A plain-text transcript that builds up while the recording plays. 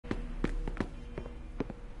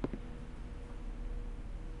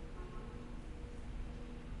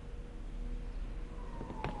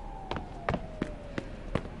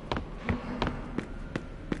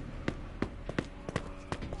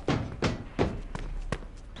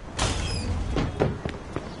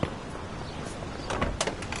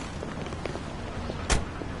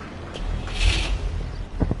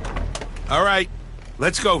All right,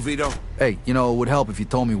 let's go, Vito. Hey, you know, it would help if you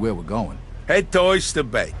told me where we're going. Head to Oyster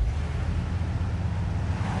Bay.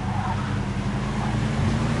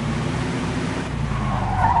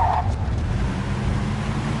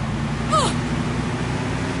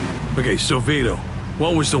 Okay, so Vito,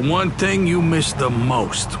 what was the one thing you missed the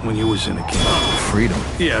most when you was in the camp? Freedom.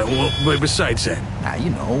 Yeah, well, but besides that.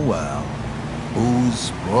 You know,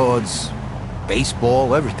 booze, broads,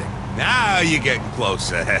 baseball, everything. Now you're getting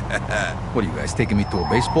closer. What are you guys taking me to a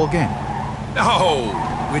baseball game? No,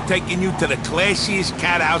 we're taking you to the classiest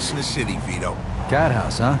cat house in the city, Vito. Cat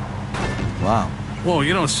house, huh? Wow. Whoa,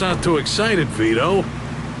 you don't sound too excited, Vito.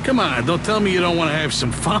 Come on, don't tell me you don't want to have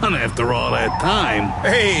some fun after all that time.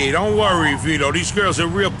 Hey, don't worry, Vito. These girls are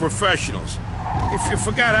real professionals. If you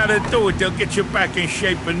forgot how to do it, they'll get you back in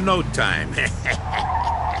shape in no time.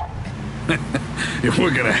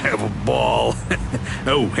 We're gonna have a ball.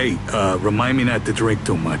 Oh, hey, remind me not to drink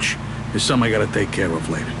too much. There's something I gotta take care of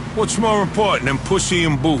later. What's more important than pussy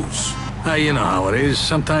and booze? You know how it is.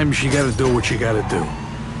 Sometimes you gotta do what you gotta do.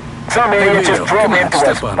 Some idiot just drove into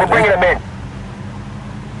us. We're bringing him in.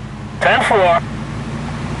 10-4.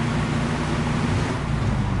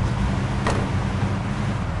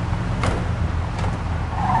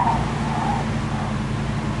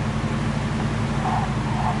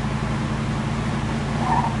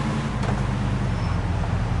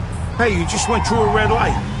 Hey, you just went through a red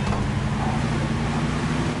light.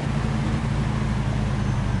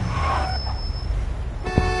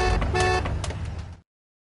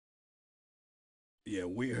 Yeah,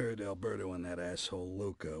 we heard Alberto and that asshole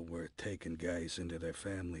Luca were taking guys into their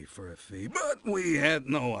family for a fee, but we had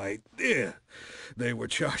no idea they were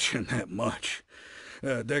charging that much.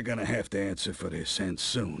 They're gonna have to answer for their sins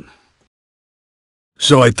soon.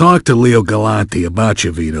 So I talked to Leo Galante about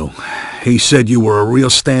you, Vito. He said you were a real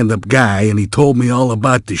stand-up guy, and he told me all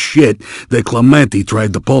about the shit that Clemente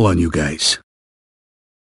tried to pull on you guys.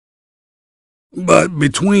 But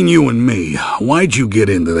between you and me, why'd you get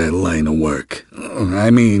into that line of work? I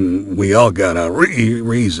mean, we all got our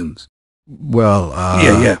reasons. Well,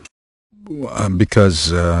 Yeah. because,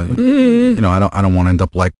 you know, I don't want to end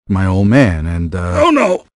up like my old man, and, Oh,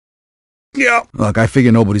 no. Yeah. Look, I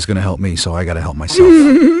figure nobody's gonna help me, so I gotta help myself.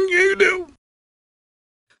 You do.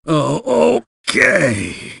 Oh,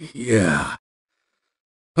 okay. Yeah.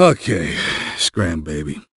 Okay, scram,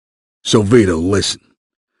 baby. So, Vito, listen.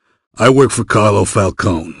 I work for Carlo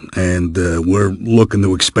Falcone, and we're looking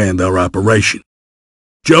to expand our operation.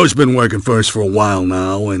 Joe's been working for us for a while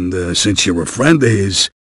now, and since you're a friend of his,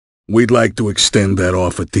 we'd like to extend that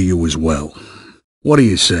offer to you as well. What do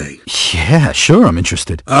you say? Yeah, sure, I'm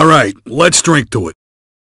interested. All right, let's drink to it.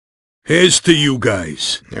 Here's to you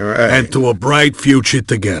guys. All right. And to a bright future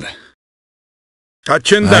together.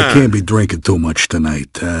 Touching down. I can't be drinking too much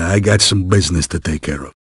tonight. I got some business to take care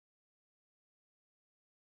of.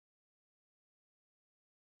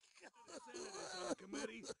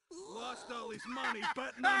 Lost all his money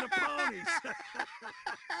betting on the ponies.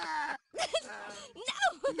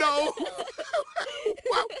 No.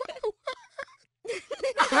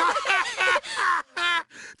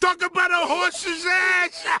 Talk about a horse's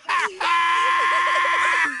ass.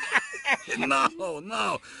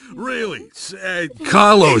 No, really.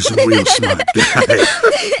 Carlo's a real smart guy.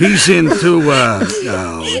 He's into,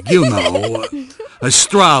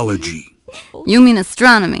 astrology. You mean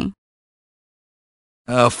astronomy?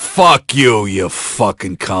 Fuck you, you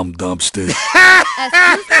fucking cum dumpster.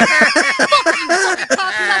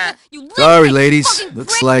 Sorry, ladies.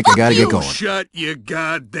 Looks like I gotta get going. Shut your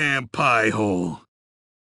goddamn pie hole.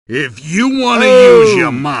 If you want to use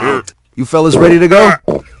your mouth... You fellas ready to go?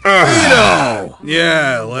 Vito!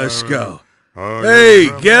 Yeah, let's go. Hey,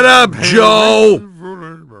 get up, Joe!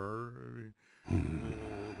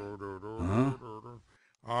 Huh?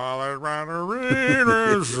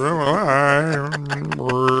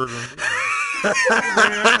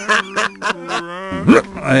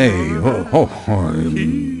 Hey,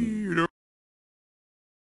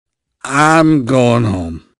 I'm going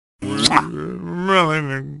home.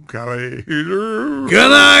 Good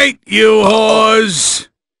night, you whores!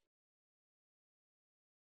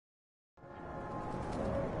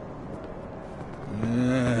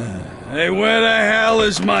 Hey, where the hell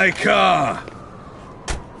is my car?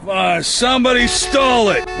 Somebody stole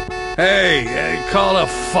it! Hey, call the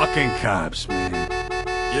fucking cops, man.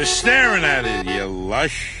 You're staring at it, you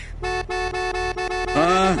lush.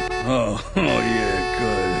 Huh? Oh, yeah,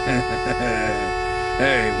 good.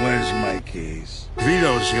 Hey, where's my keys?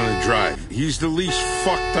 Vito's gonna drive. He's the least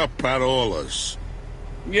fucked up out of all us.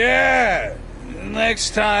 Yeah!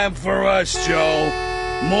 Next time for us, Joe.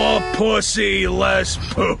 More pussy, less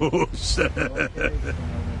booze.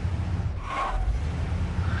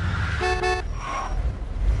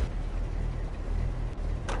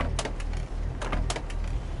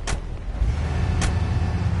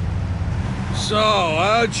 So,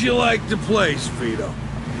 how'd you like the place, Vito?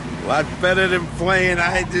 A lot better than playing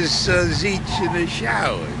hide the Zeech in the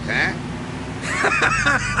showers, huh?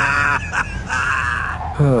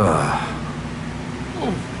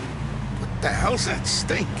 Oh, what the hell's that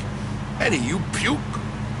stink? Eddie, you puke?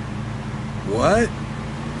 What?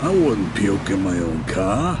 I wouldn't puke in my own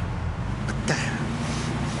car. What the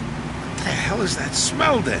hell is that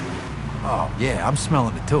smell then? Oh, yeah, I'm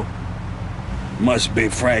smelling it too. Must be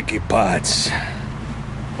Frankie Potts.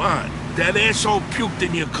 What? That asshole puked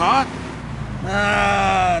in your car?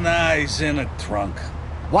 Nah, he's in the trunk.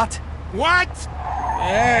 What? What?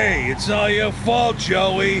 Hey, it's all your fault,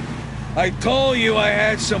 Joey. I told you I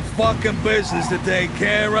had some fucking business to take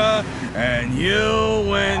care of, and you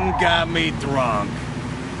went and got me drunk.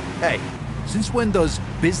 Hey, since when does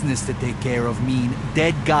business to take care of mean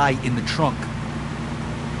dead guy in the trunk?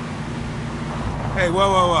 Hey,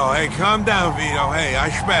 whoa. Hey, calm down, Vito. Hey,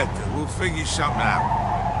 Ashbeta, we'll figure something out.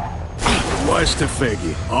 What's to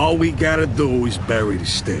figure? All we gotta do is bury the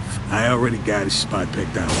stiff. I already got his spot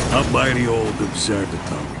picked out, up by the old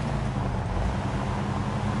observatory.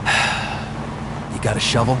 You got a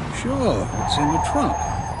shovel? Sure, it's in the trunk.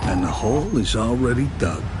 And the hole is already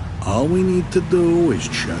dug. All we need to do is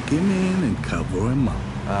chuck him in and cover him up.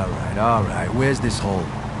 All right. Where's this hole?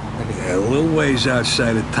 Yeah, a little ways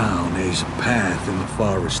outside of town, there's a path in the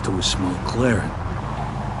forest to a small clearing.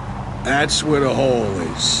 That's where the hole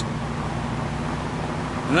is.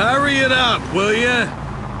 Hurry it up, will ya?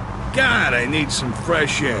 God, I need some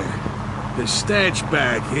fresh air. The stench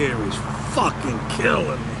back here is fucking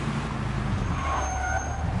killing me.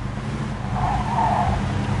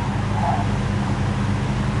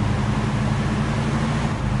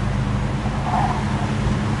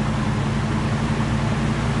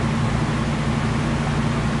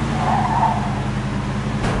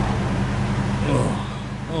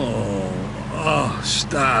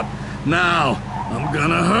 Stop. Now, I'm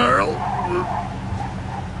gonna hurl.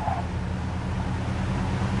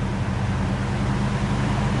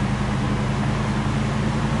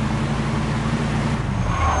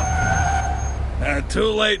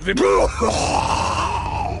 Too late,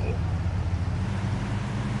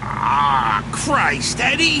 Ah, Christ,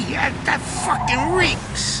 Eddie. That fucking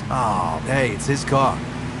reeks. Oh, hey, it's his car.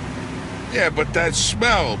 Yeah, but that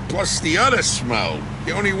smell, plus the other smell.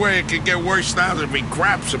 The only way it could get worse now is if he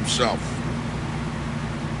craps himself.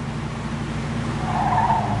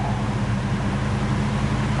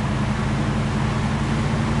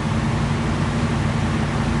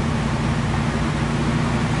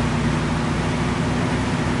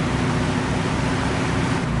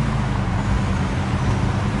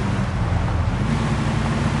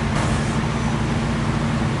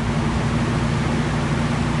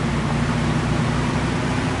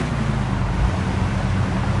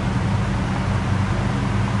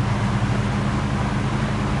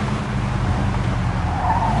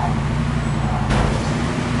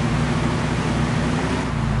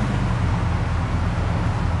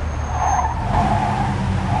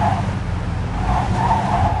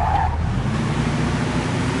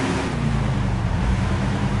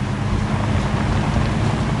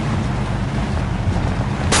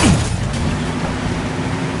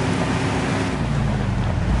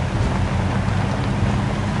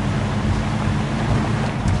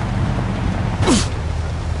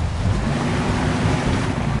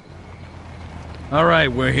 All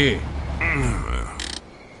right, we're here.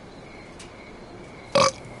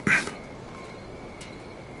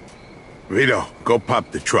 Vito, go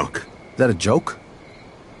pop the trunk. Is that a joke?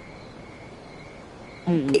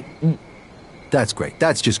 That's great.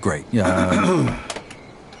 That's just great. Yeah.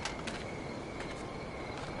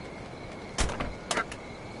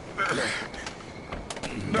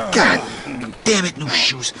 God damn it, new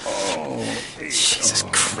shoes. Jesus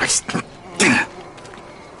Christ.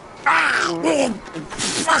 Oh,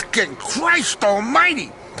 fucking Christ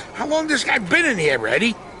almighty. How long this guy been in here,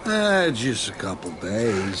 Eddie? Just a couple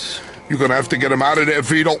days. You're gonna have to get him out of there,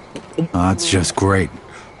 Vito. That's just great.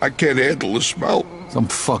 I can't handle the smell. Some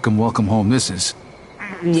fucking welcome home this is.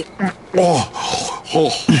 Oh.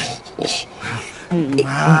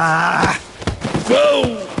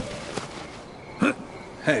 Whoa!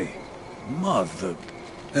 Hey, mother...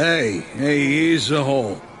 Hey, here's a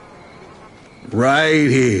hole. Right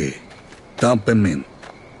here. Dump him in.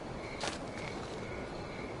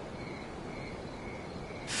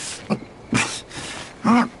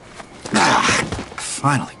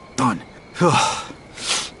 finally, done.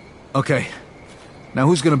 Okay, now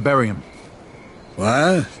who's gonna bury him?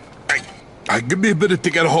 What? Give me a minute to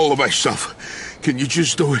get a hold of myself. Can you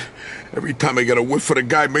just do it? Every time I get a whiff of the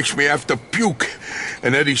guy, makes me have to puke.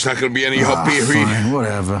 And Eddie's not gonna be any help here either. Fine,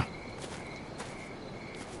 whatever.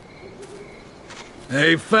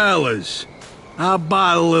 Hey, fellas. How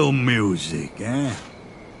about a little music, eh?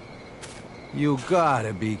 You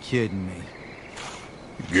gotta be kidding me.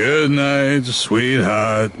 Good night,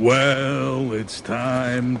 sweetheart. Well, it's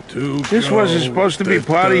time to This go. wasn't supposed to be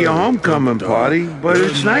part of your homecoming party, but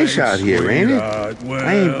it's nice out here, ain't it? I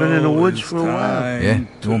ain't been in the woods for a while. Yeah?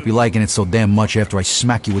 You won't be liking it so damn much after I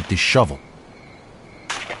smack you with this shovel.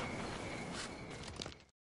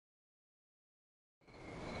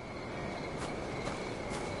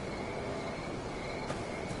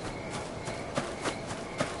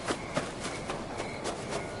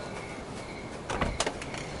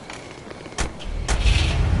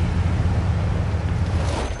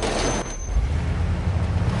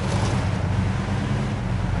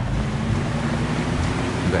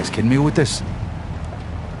 You guys kidding me with this?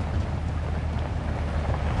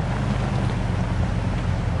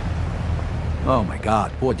 Oh my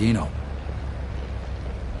God, poor Dino.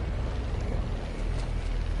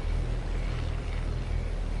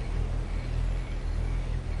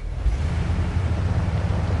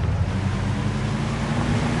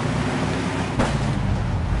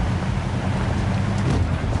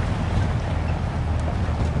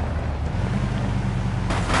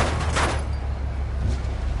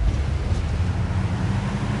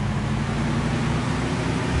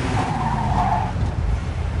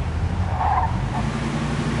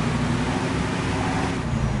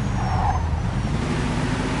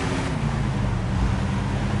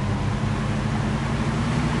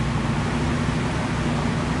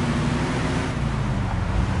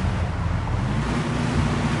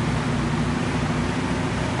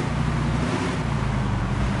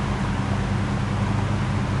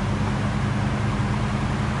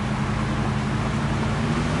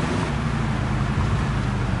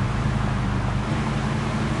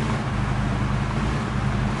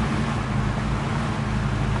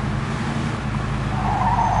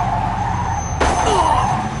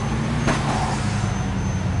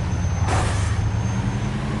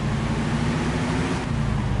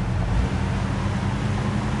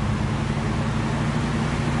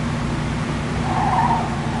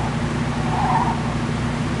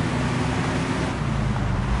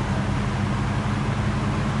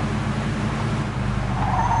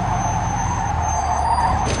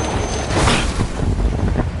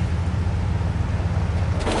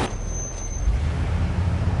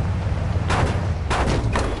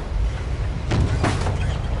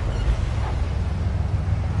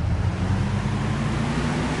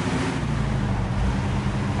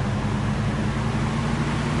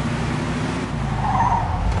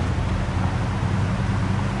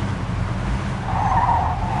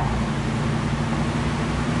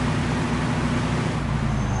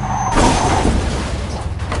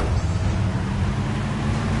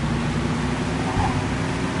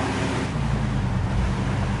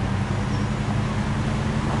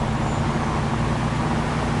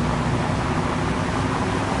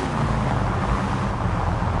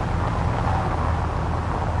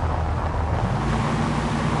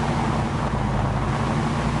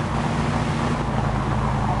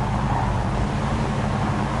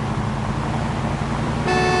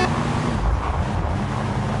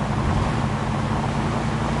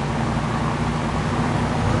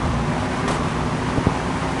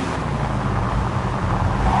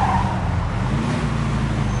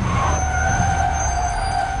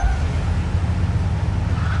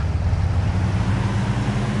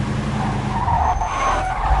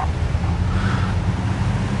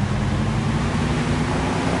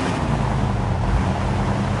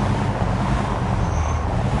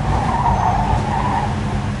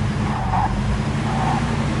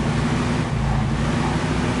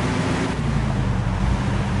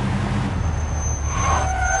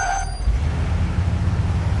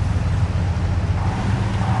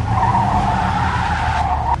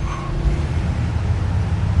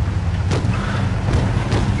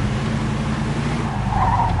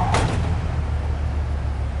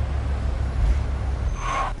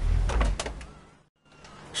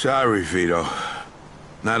 Sorry, Vito.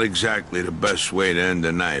 Not exactly the best way to end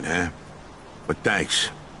the night, huh? But thanks.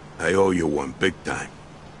 I owe you one big time.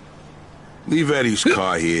 Leave Eddie's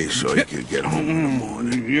car here so he can get home in the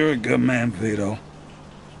morning. You're a good man, Vito.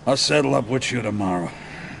 I'll settle up with you tomorrow.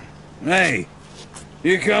 Hey,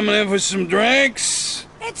 you coming in for some drinks?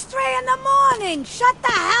 It's 3 in the morning. Shut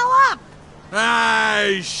the hell up.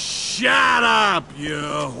 Hey, shut up, you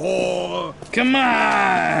whore! Come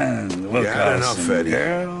on! Look, You had enough, Eddie.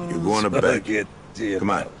 Girls. You're going to bed. Come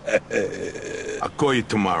on. I'll call you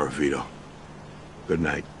tomorrow, Vito. Good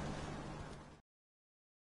night.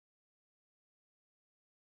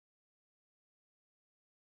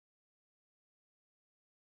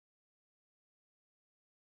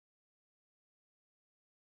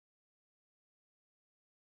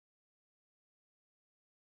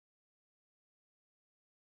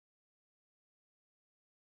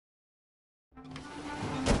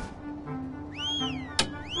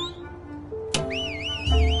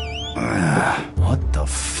 What the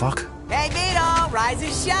fuck? Hey, Vito, rise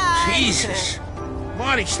and shine. Jesus!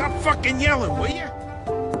 Marty, stop fucking yelling, will you?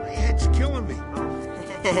 My head's killing me.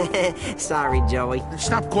 Sorry, Joey. And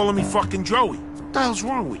stop calling me fucking Joey. What the hell's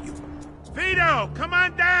wrong with you? Vito, come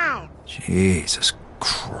on down! Jesus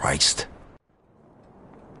Christ.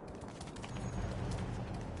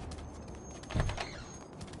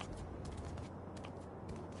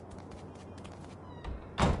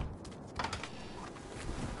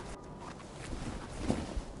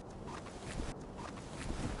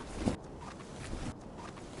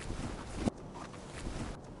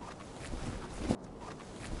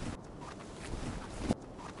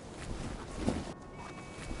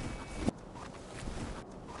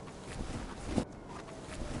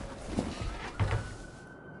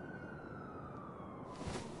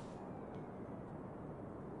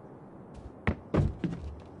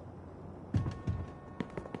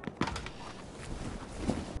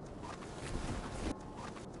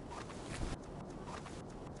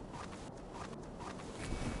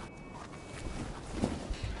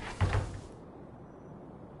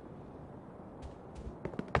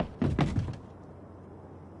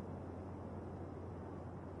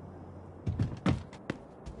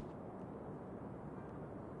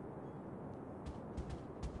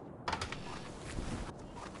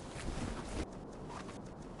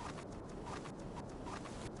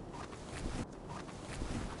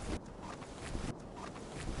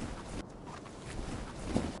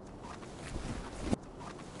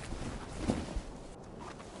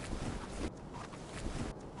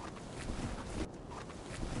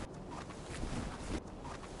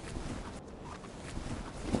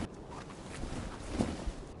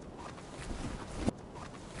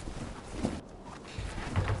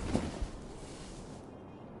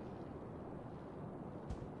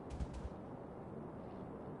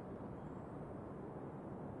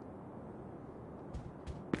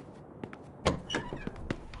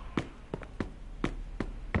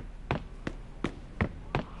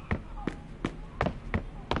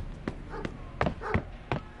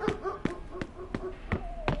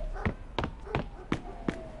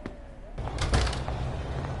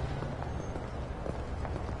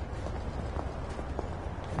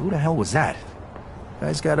 Who the hell was that?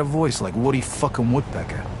 Guy's got a voice like Woody fucking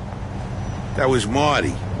Woodpecker. That was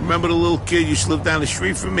Marty. Remember the little kid you slipped down the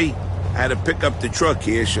street from me? I had to pick up the truck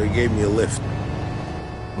here, so he gave me a lift.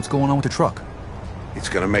 What's going on with the truck? It's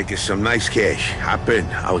gonna make us some nice cash. Hop in.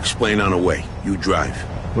 I'll explain on the way. You drive.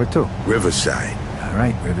 Where to? Riverside. All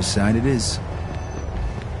right, Riverside it is.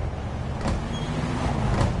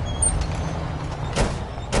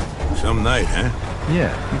 Some night, huh?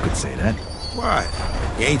 Yeah, you could say that. What?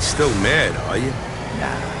 You ain't still mad, are you?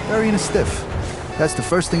 Nah, very in a stiff. That's the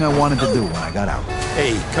first thing I wanted to do when I got out.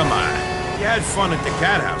 Hey, come on. You had fun at the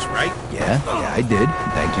cat house, right? Yeah, I did.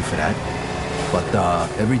 Thank you for that. But,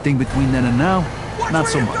 everything between then and now, not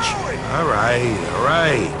so much. All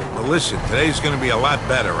right. Well, listen, today's gonna be a lot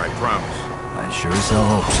better, I promise. I sure as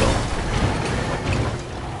hell hope so.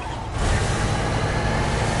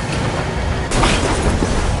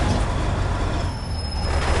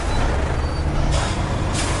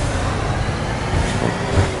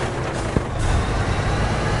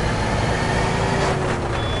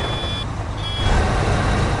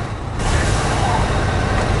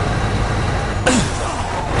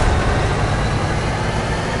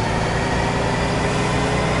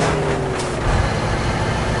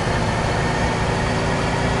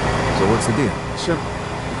 What's the deal? Simple.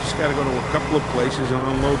 We just gotta go to a couple of places and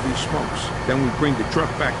unload these smokes. Then we bring the truck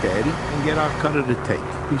back to Eddie and get our cut of the take.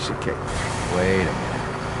 Piece of cake. Wait a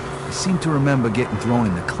minute. I seem to remember getting thrown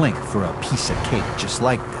in the clink for a piece of cake just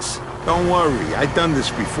like this. Don't worry, I've done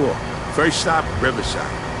this before. First stop, Riverside.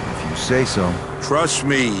 If you say so. Trust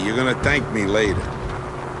me, you're gonna thank me later.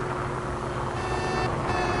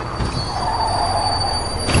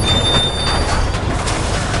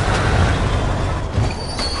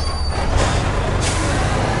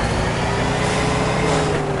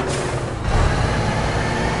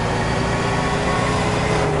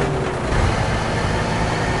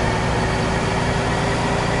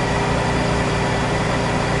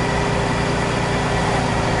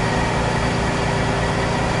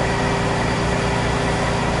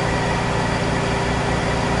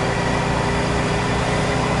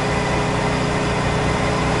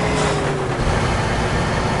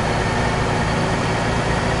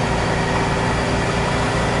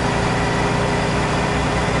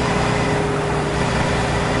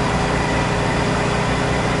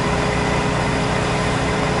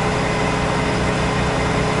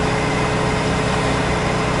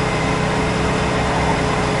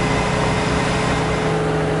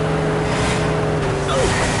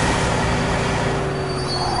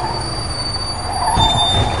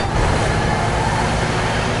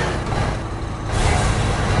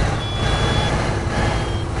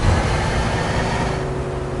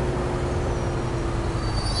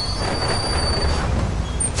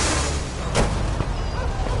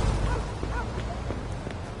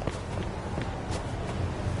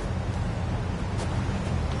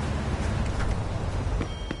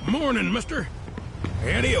 morning, mister.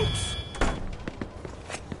 Adios.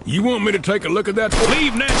 You want me to take a look at that?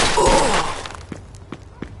 Leave now!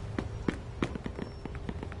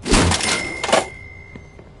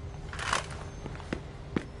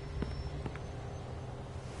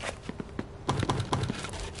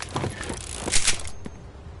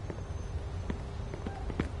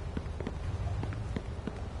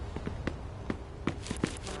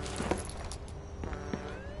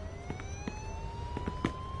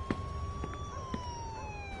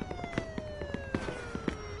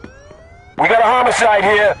 We got a homicide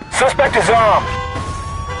here. Suspect is armed.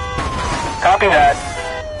 Copy that.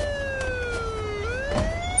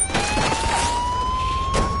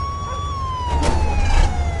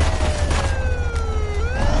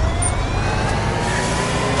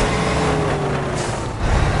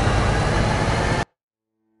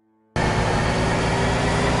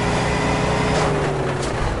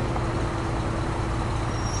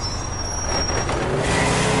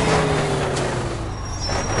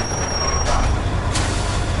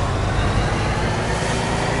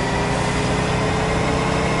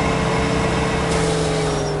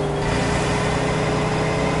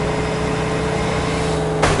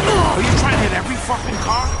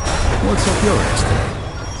 What's up your ass today?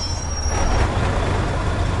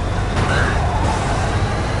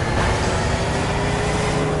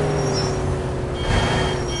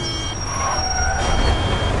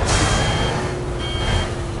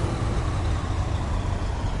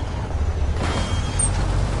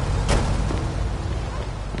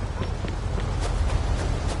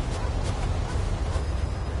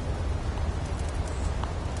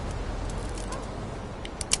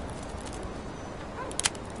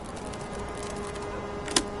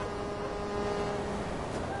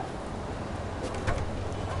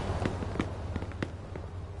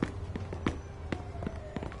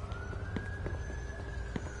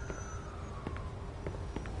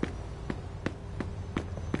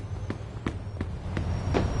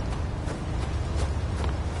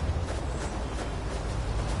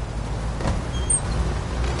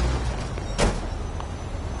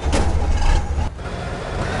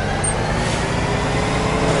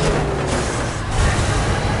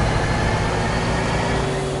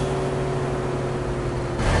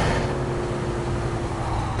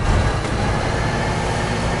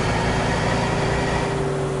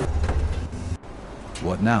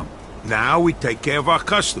 What now? Now we take care of our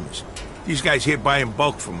customers. These guys here buy in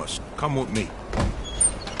bulk from us. Come with me.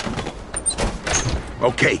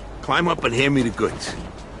 Okay, climb up and hand me the goods.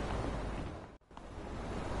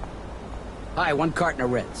 Hi, 1 carton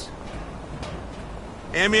of Reds.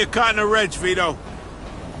 Hand me a carton of Reds, Vito.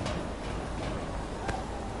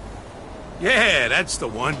 Yeah, that's the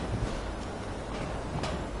one.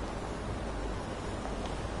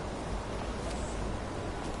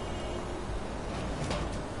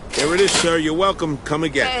 There it is, sir. You're welcome. Come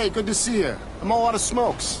again. Hey, good to see you. I'm all out of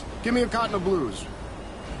smokes. Give me a carton of blues.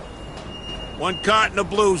 1 carton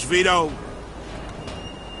of blues, Vito.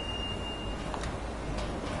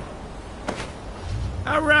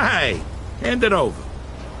 All right. Hand it over.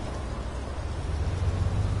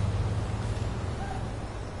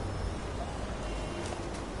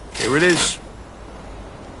 Here it is.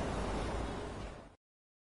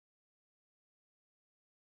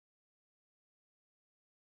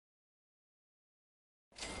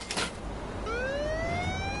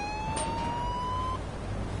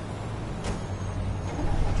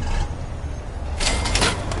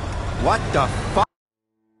 What the fuck?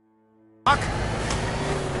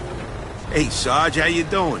 Hey, Sarge, how you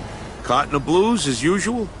doing? Carton of blues as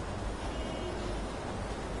usual?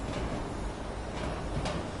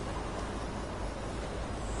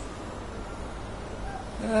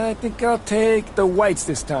 I think I'll take the whites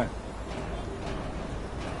this time.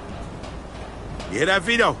 You hear that,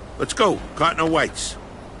 Vito? Let's go. Carton of whites.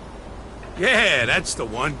 Yeah, that's the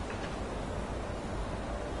one.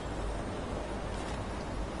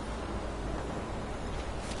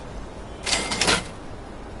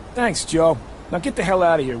 Thanks, Joe. Now get the hell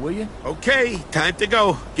out of here, will you? Okay, time to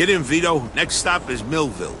go. Get in, Vito. Next stop is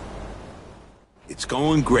Millville. It's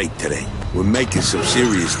going great today. We're making some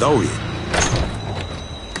serious dough here.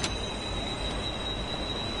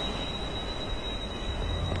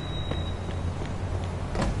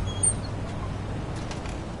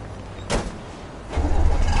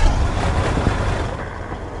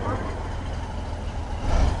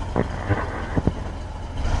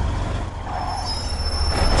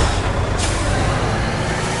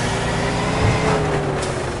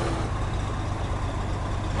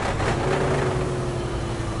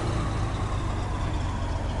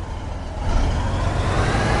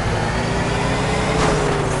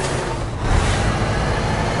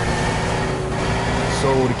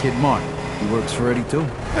 go to Kid Mark. He works for Eddie too?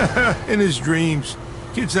 In his dreams.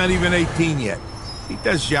 Kid's not even 18 yet. He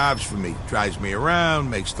does jobs for me. Drives me around,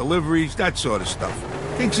 makes deliveries, that sort of stuff.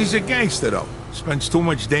 Thinks he's a gangster, though. Spends too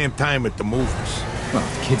much damn time at the movies. Well,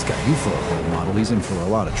 if the kid's got you for a role model, he's in for a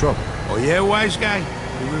lot of trouble. Oh yeah, wise guy?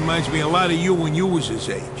 He reminds me a lot of you when you was his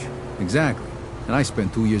age. Exactly. And I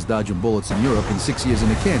spent 2 years dodging bullets in Europe and 6 years in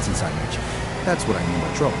the can since I met you. That's what I mean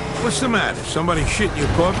by trouble. What's the matter? Somebody shit in your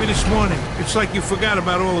coffee this morning? It's like you forgot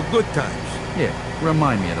about all the good times. Yeah,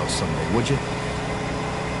 remind me of those someday, would you?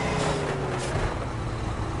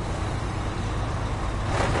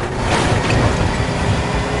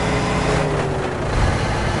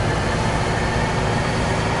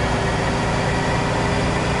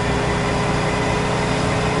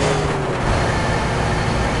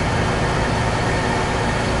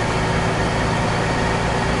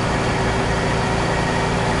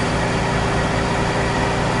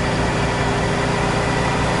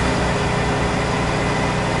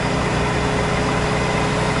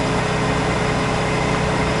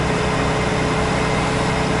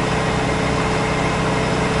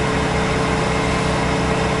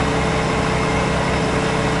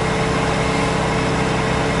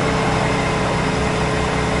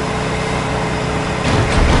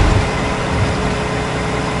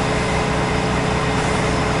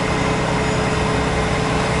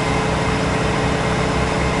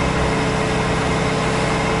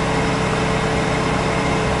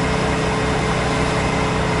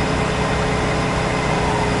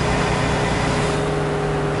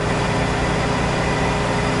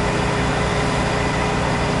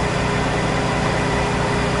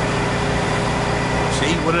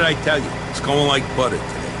 What did I tell you? It's going like butter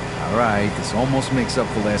today. All right, this almost makes up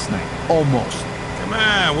for last night. Almost. Come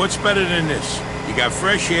on, what's better than this? You got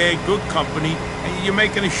fresh air, good company, and you're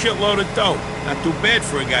making a shitload of dough. Not too bad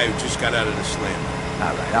for a guy who just got out of the slam.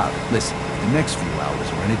 All right. Listen, if the next few hours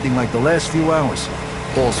are anything like the last few hours,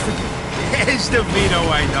 all's forgiven. There's the Vito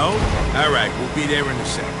I know. All right, we'll be there in a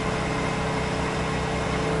sec.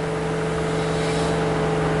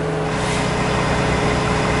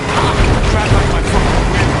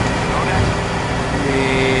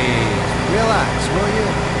 Relax, will you?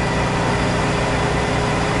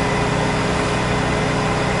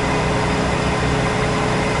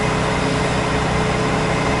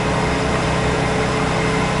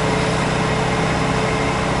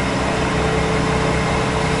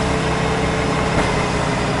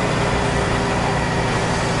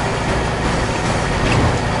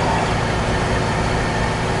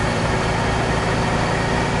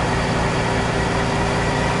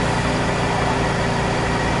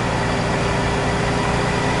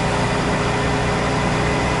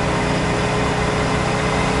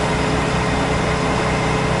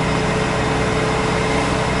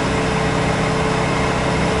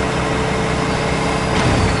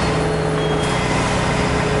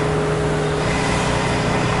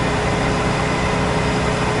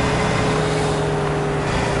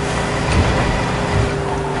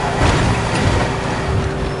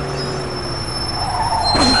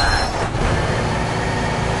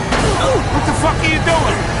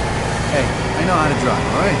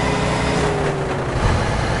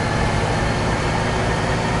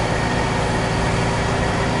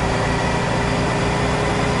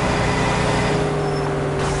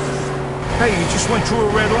 Hey, you just went through a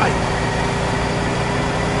red light.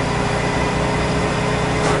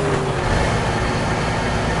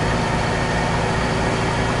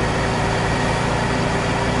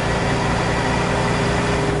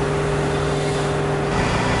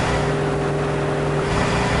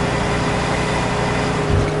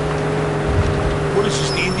 What is this,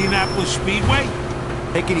 the Indianapolis Speedway?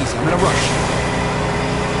 Take it easy, I'm in a rush.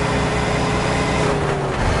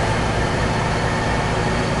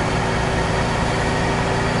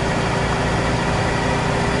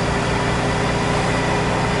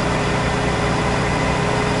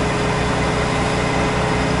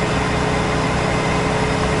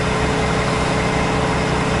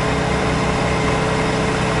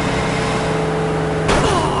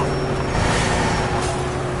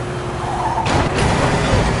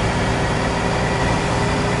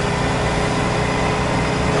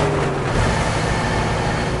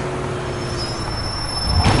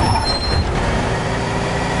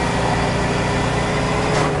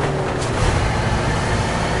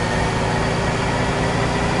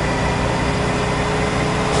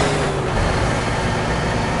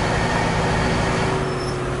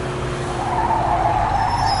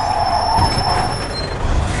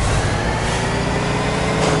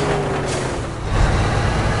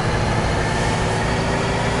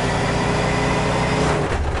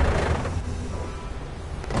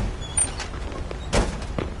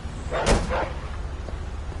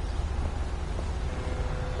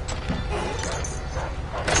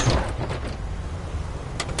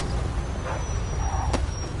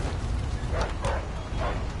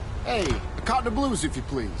 Hey, a carton of blues, if you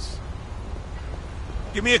please.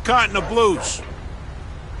 Give me a carton of blues.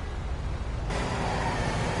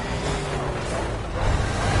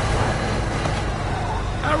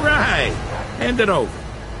 All right. Hand it over.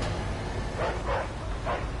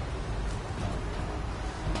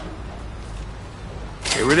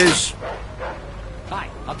 Here it is. Hi,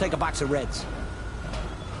 I'll take a box of Reds.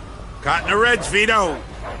 Carton of Reds, Vito.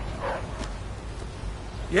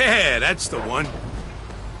 Yeah, that's the one.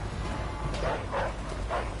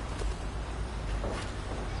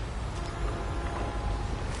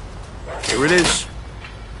 Here it is.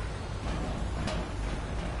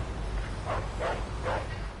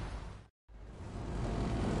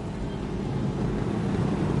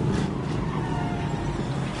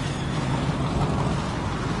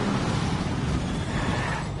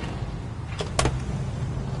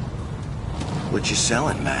 What you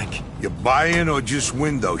selling, Mac? You buying or just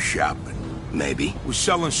window shopping? Maybe. We're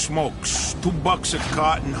selling smokes. $2 a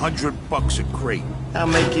carton, $100 a crate. I'll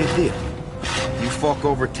make you a deal. You fuck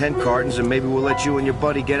over 10 cartons and maybe we'll let you and your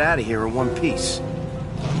buddy get out of here in one piece.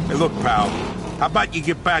 Hey, look, pal. How about you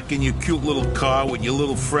get back in your cute little car with your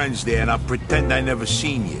little friends there and I'll pretend I never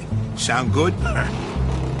seen you. Sound good?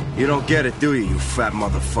 You don't get it, do you, you fat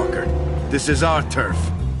motherfucker? This is our turf,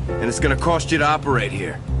 and it's gonna cost you to operate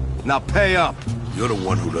here. Now pay up. You're the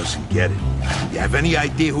one who doesn't get it. You have any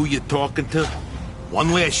idea who you're talking to?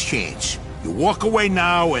 One last chance. You walk away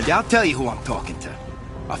now and... Yeah, I'll tell you who I'm talking to.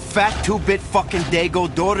 A fat two-bit fucking Dago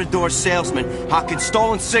door-to-door salesman hawking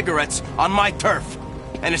stolen cigarettes on my turf.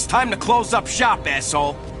 And it's time to close up shop,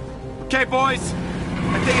 asshole. Okay, boys.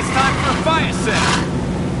 I think it's time for a fire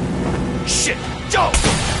sale. Shit! Joe!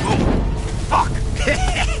 Oh, fuck!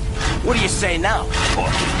 What do you say now?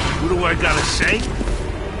 What do I gotta say?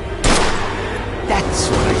 That's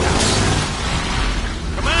what I gotta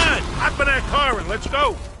say. Come on! Hop in that car and let's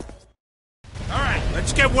go! Alright,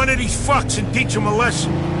 let's get one of these fucks and teach him a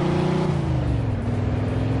lesson.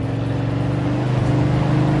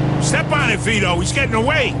 Step on it, Vito. He's getting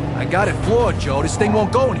away. I got it floored, Joe. This thing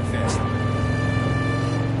won't go any faster.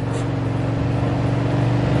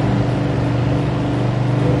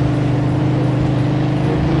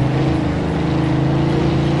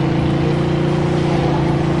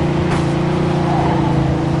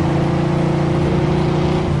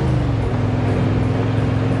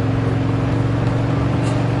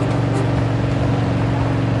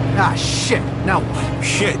 Ah, shit. Now what?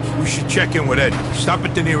 Shit, we should check in with Eddie. Stop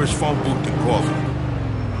at the nearest phone booth and call him.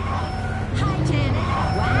 Hi, Janet.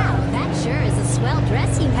 Wow, that sure is a swell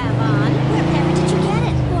dress you have on. Wherever did you get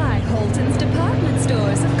it? Why, Holton's department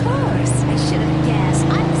stores, of course. I should have guessed.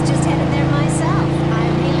 I was just headed there myself. I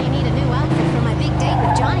really need a new outfit for my big date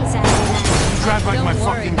with Johnny Saturday night. You drive like my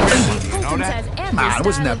fucking Grizzly, you know that? Nah, it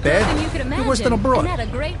wasn't that bad. It was than a broad. And at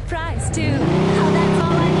a great price, too. Oh, that's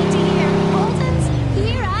all I need to hear. Holton's,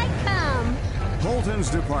 here I come. Holton's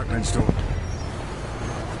department store.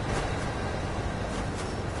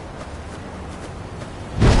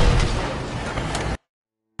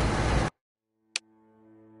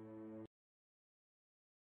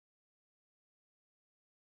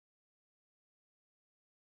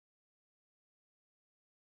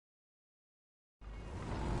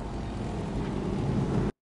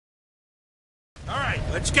 Alright,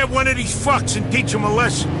 let's get one of these fucks and teach him a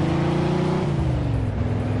lesson.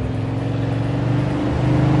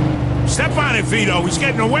 Step on it, Vito. He's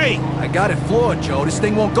getting away. I got it floored, Joe. This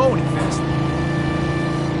thing won't go any faster.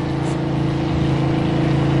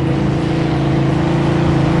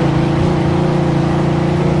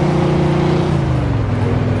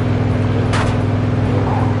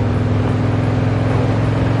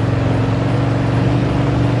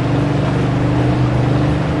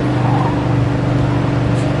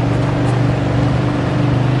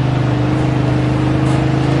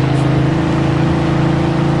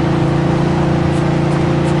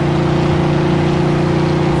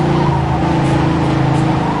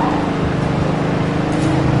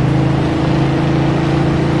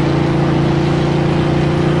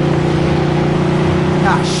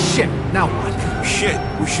 Now what? Shit,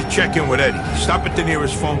 we should check in with Eddie. Stop at the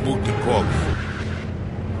nearest phone booth and call him.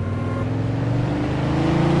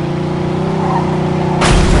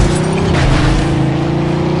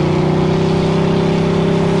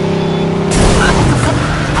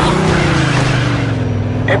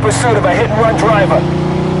 In pursuit of a hit-and-run driver.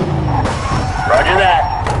 Roger that.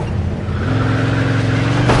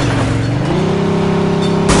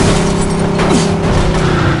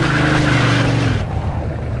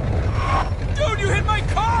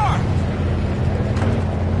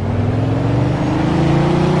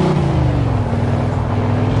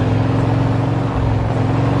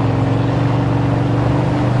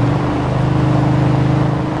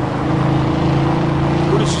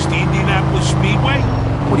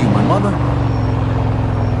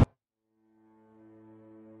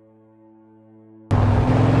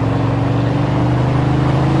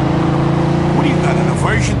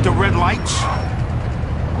 aversion to red lights?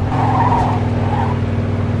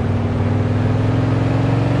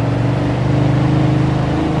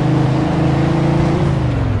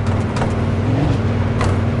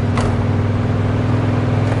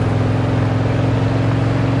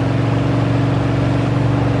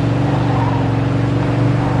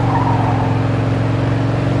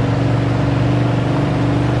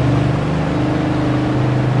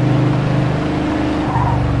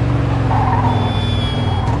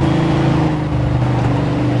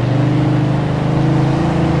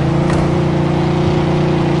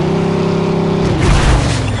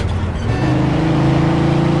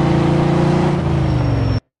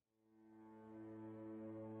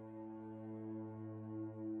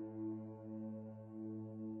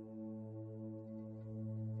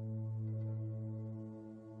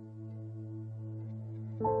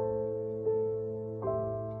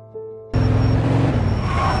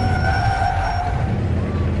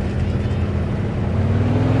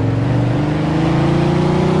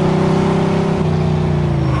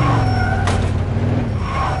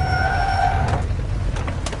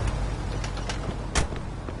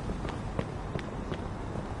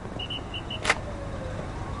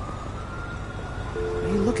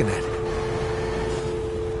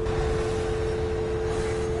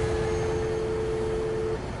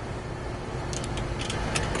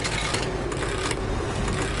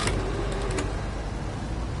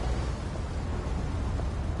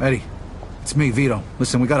 Eddie, it's me, Vito.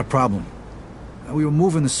 Listen, we got a problem. We were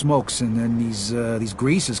moving the smokes, and then these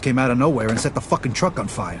greasers came out of nowhere and set the fucking truck on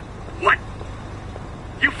fire. What?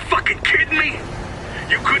 You fucking kidding me?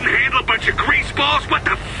 You couldn't handle a bunch of grease balls? What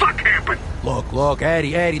the fuck happened? Look,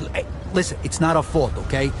 Eddie, hey, listen, it's not our fault,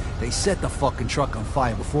 okay? They set the fucking truck on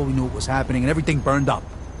fire before we knew what was happening, and everything burned up.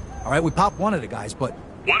 All right, we popped one of the guys, but...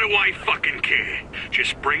 What do I fucking care?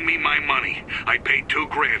 Just bring me my money. I paid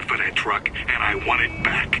 $2,000 for that truck, and I want it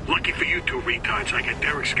back. Lucky for you two retards, I got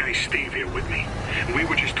Derek's guy Steve here with me. And we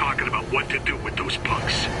were just talking about what to do with those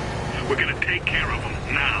punks. We're gonna take care of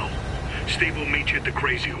them, now. Steve will meet you at the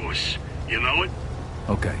Crazy Horse. You know it?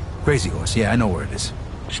 Okay, Crazy Horse, yeah, I know where it is.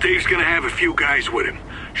 Steve's gonna have a few guys with him.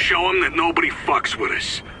 Show him that nobody fucks with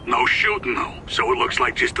us. No shooting, though, so it looks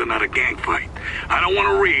like just another gang fight. I don't want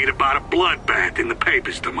to read about a bloodbath in the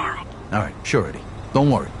papers tomorrow. All right, sure, Eddie. Don't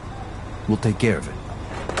worry. We'll take care of it.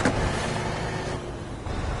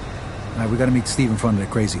 All right, we gotta meet Steve in front of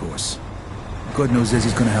the Crazy Horse. Good news is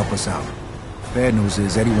he's gonna help us out. Bad news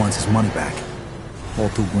is Eddie wants his money back. All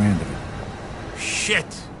 $2,000 of it.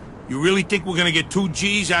 Shit! You really think we're gonna get 2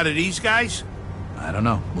 G's out of these guys? I don't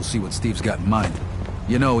know. We'll see what Steve's got in mind.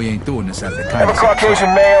 You know he ain't doing this out of the Have kindness. a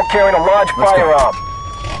Caucasian male carrying a large firearm.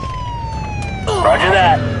 Roger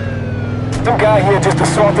that. Some guy here just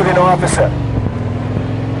assaulted an officer.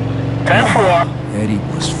 10-4. Eddie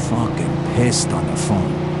was fucking pissed on the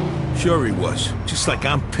phone. Sure he was. Just like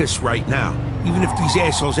I'm pissed right now. Even if these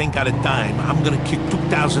assholes ain't got a dime, I'm gonna kick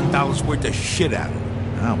 $2,000 worth of shit out of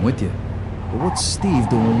them. I'm with you. But what's Steve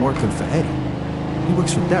doing working for Eddie? He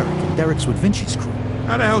works for Derek, and Derek's with Vinci's crew.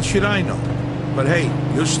 How the hell should I know? But hey,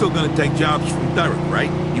 you're still gonna take jobs from Derek,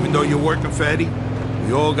 right? Even though you're working for Eddie?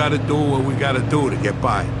 We all gotta do what we gotta do to get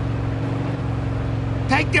by.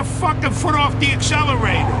 Take your fucking foot off the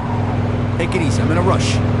accelerator! Take it easy, I'm in a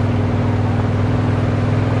rush.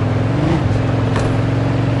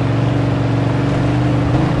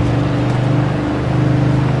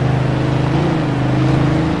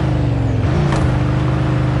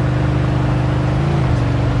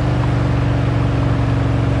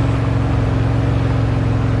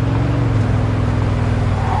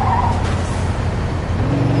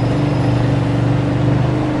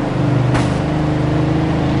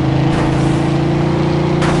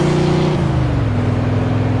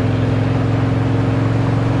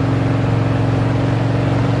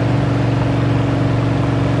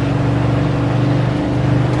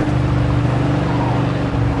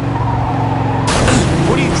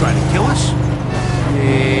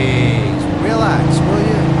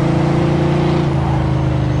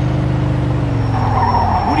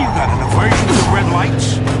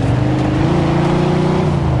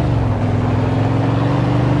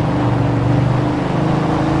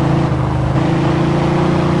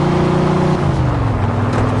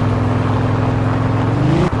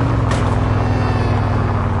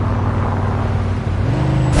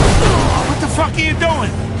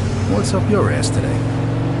 What's up your ass today?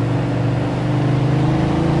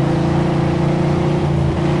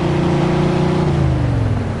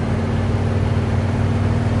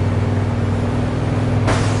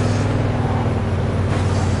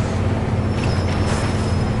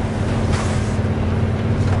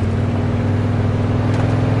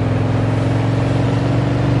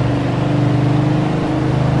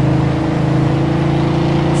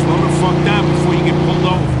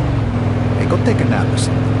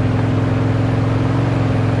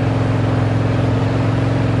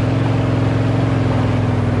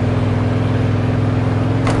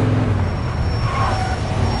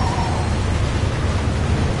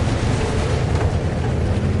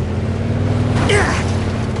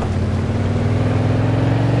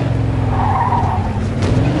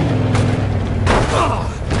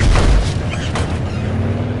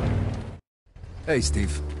 Hey,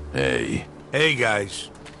 Steve. Hey. Hey, guys.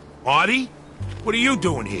 Artie? What are you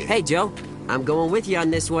doing here? Hey, Joe. I'm going with you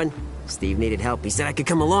on this one. Steve needed help. He said I could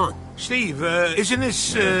come along. Steve, isn't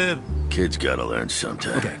this, Kids gotta learn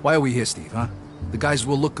sometime. Okay, why are we here, Steve, huh? The guys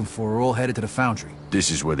we're looking for are all headed to the foundry.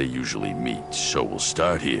 This is where they usually meet, so we'll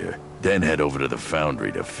start here, then head over to the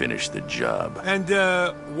foundry to finish the job. And,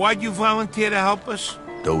 why'd you volunteer to help us?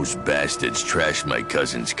 Those bastards trashed my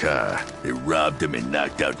cousin's car. They robbed him and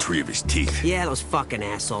knocked out 3 of his teeth. Yeah, those fucking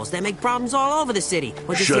assholes. They make problems all over the city.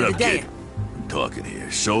 What just Shut the up, other day? kid. I'm talking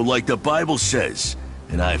here. So, like the Bible says,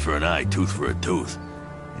 an eye for an eye, tooth for a tooth.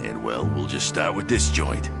 And, well, we'll just start with this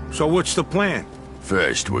joint. So what's the plan?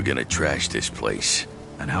 First, we're gonna trash this place.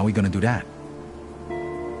 And how are we gonna do that?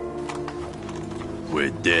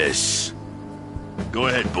 With this. Go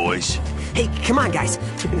ahead, boys. Hey, come on, guys.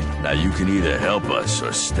 Now you can either help us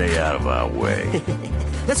or stay out of our way.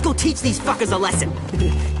 Let's go teach these fuckers a lesson.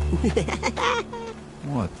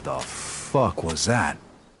 What the fuck was that?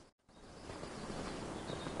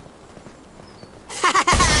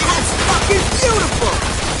 That's fucking beautiful!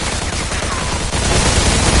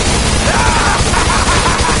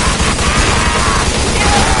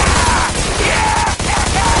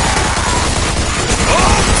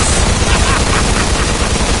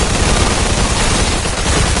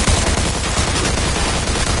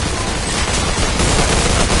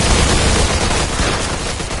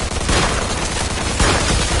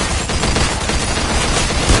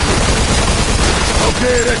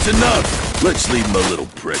 Okay, that's enough. Let's leave him a little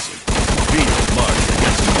present. Peter, Mark, I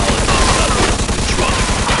got some Molotov cocktails in the trunk.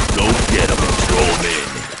 Go get them and throw them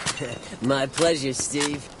in. My pleasure,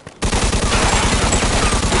 Steve.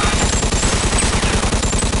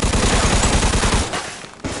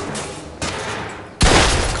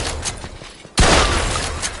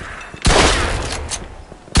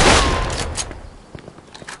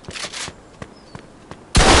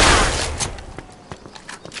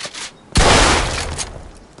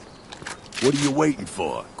 What are you waiting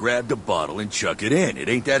for? Grab the bottle and chuck it in. It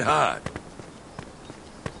ain't that hard.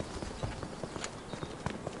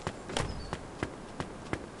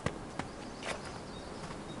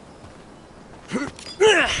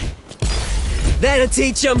 That'll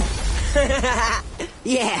teach them.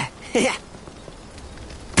 Yeah.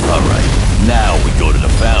 All right, now we go to the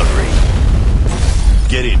foundry.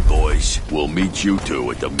 Get in, boys. We'll meet you two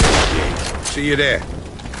at the main gate. See you there.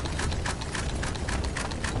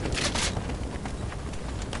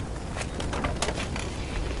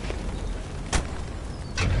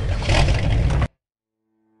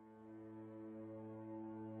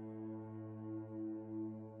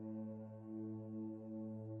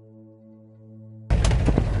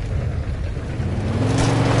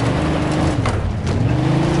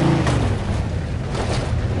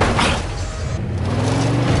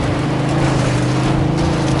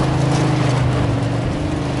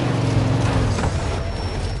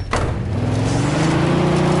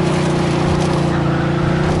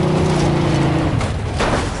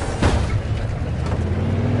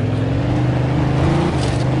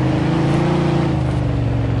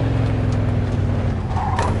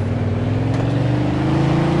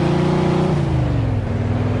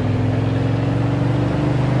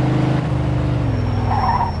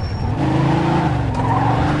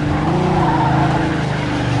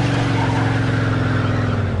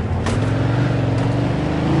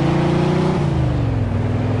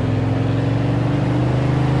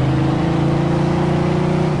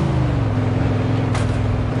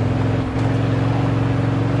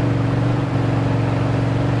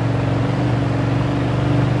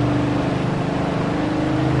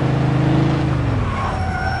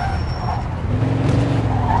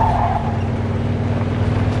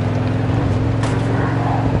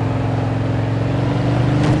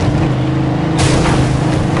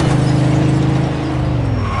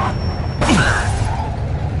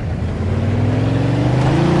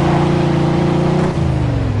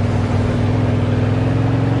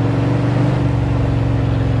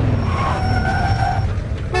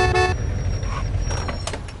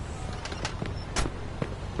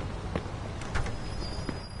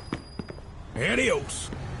 Adios.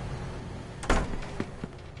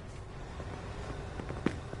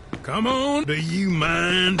 Come on. Do you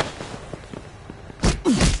mind?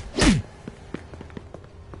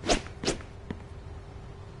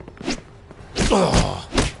 Oh.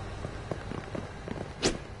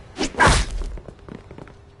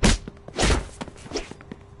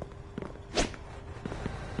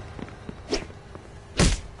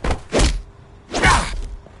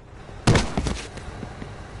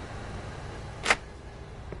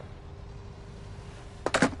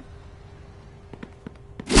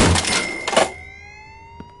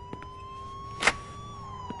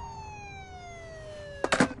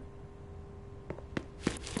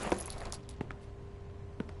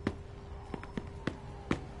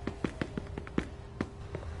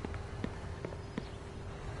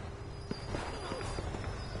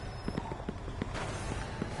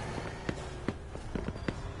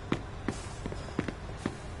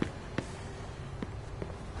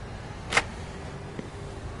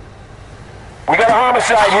 We got a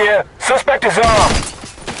homicide here. Suspect is armed.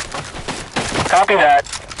 Copy that.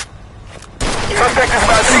 Suspect is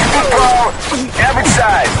about 6 feet tall, average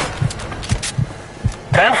size.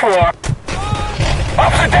 10-4.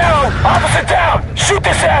 Officer down! Officer down! Shoot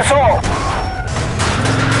this asshole!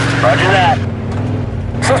 Roger that.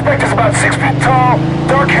 Suspect is about 6 feet tall,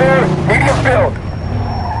 dark hair, medium build.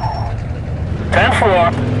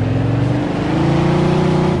 10-4.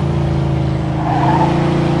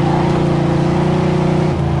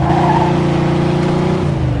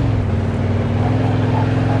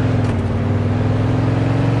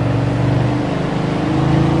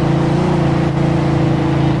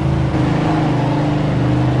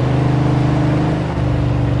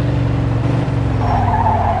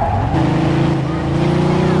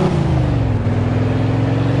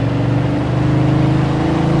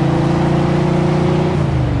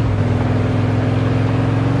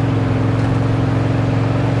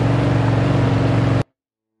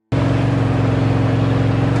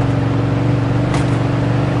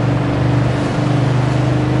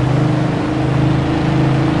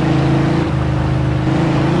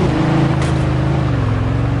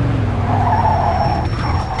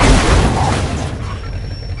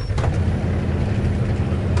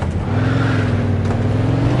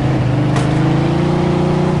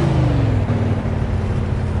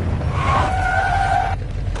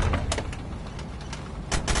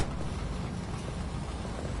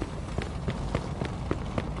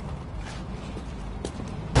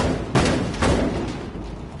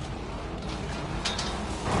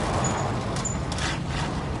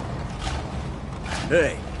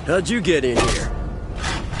 Hey, how'd you get in here?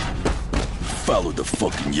 Followed the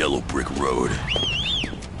fucking yellow brick road.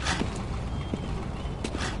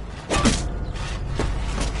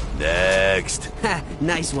 Next. Ha,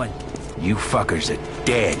 nice one. You fuckers are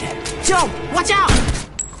dead. Joe, watch out!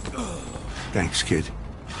 Thanks, kid.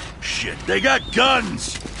 Shit, they got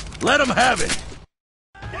guns! Let them have it!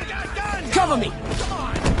 Cover me!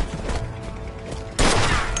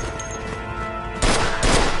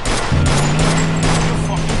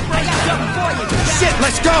 Shit,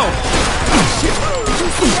 let's go!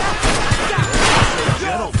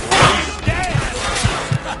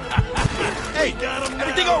 Hey,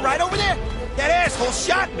 everything all right over there? That asshole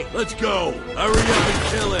shot me. Let's go. Hurry up and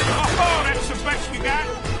kill him. Oh, that's the best you got?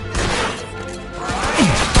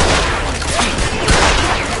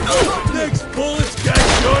 Next bullet's got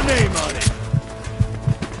your name on it.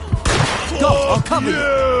 Go, I'll cover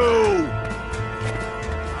you.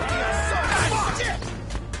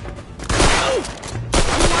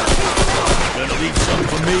 Gonna leave some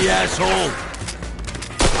for me, asshole.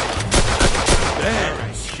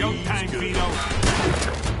 Damn. Showtime, Vito.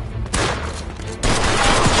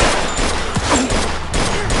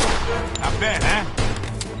 Not bad, huh?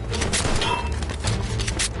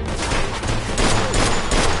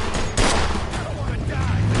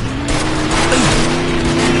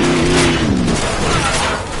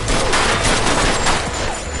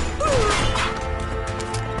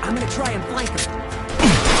 I'm gonna try and flank him.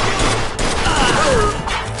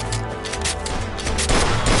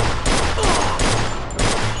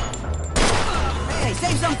 Hey,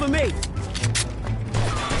 save some for me!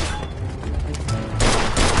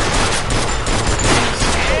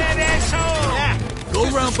 Go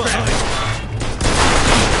round behind.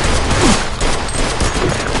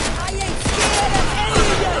 I ain't scared of any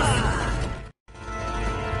of you!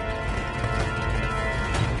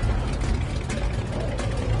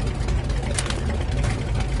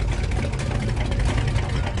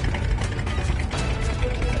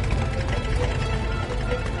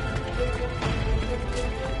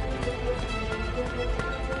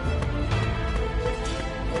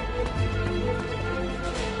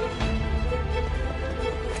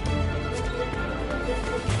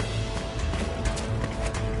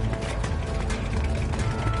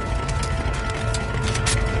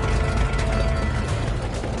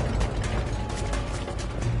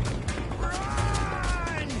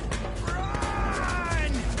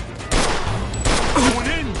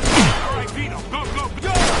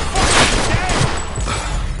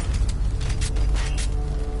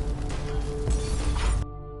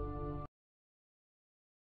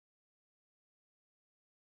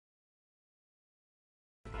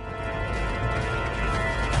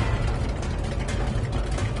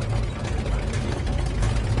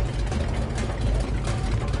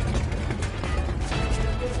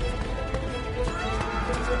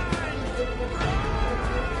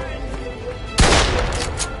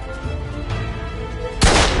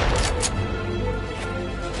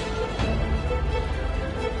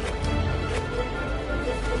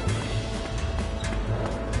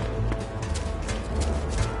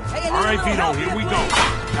 right, Vito, here we go.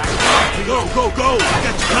 Go, go, go! I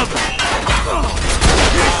got you covered.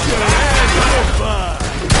 Get your ass over!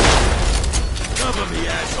 Cover me,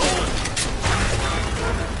 asshole.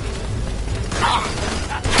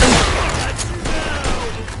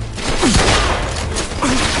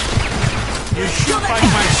 You shoot like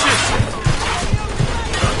my sister.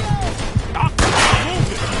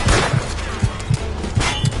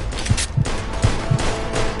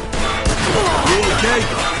 You okay?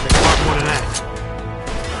 More than that.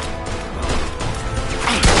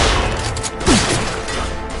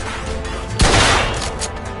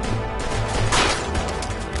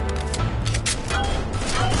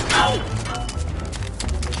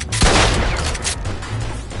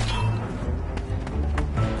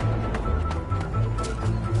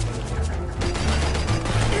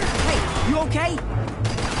 You okay?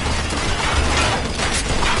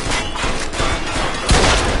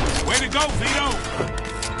 Way to go, Vito!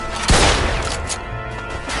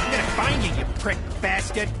 I'm gonna find you, you prick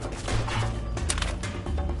bastard!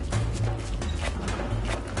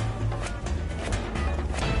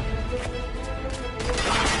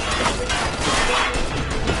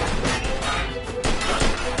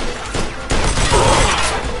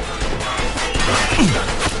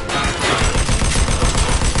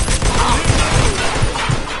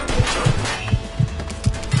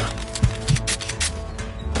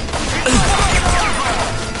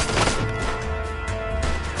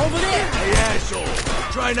 Hey, asshole!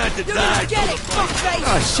 Try not to die! Get it, fuckface!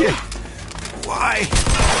 Oh, shit! Why?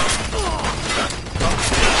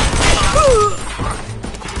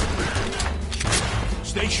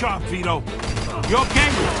 Stay sharp, Vito. You okay?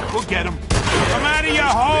 We'll get him. Come out of your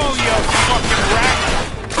hole, you fucking rat!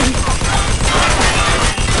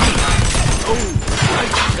 Oh,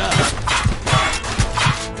 nice shot!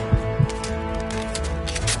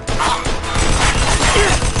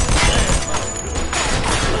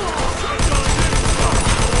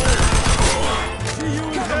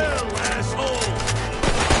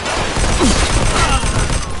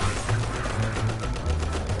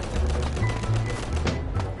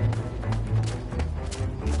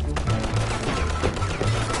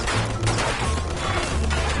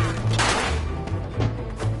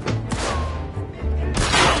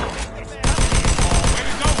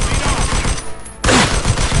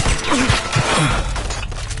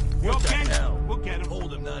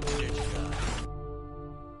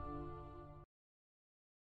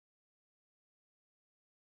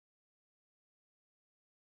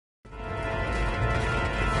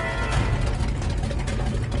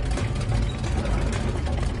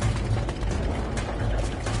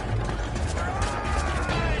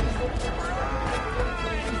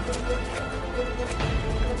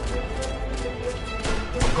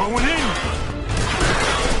 Going in!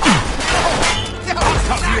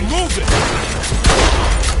 How you moving?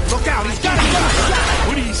 Look out, he's got a gun shot!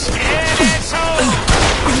 What are you scared, asshole?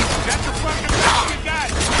 That's the fucking best you got!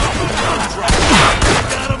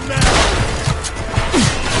 Got him now!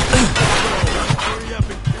 Hurry up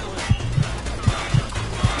and kill him!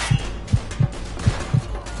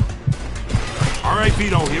 All right,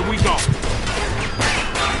 Vito, here we go.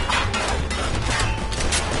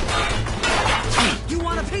 You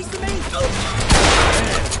want a piece of me?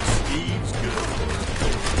 Steve's good.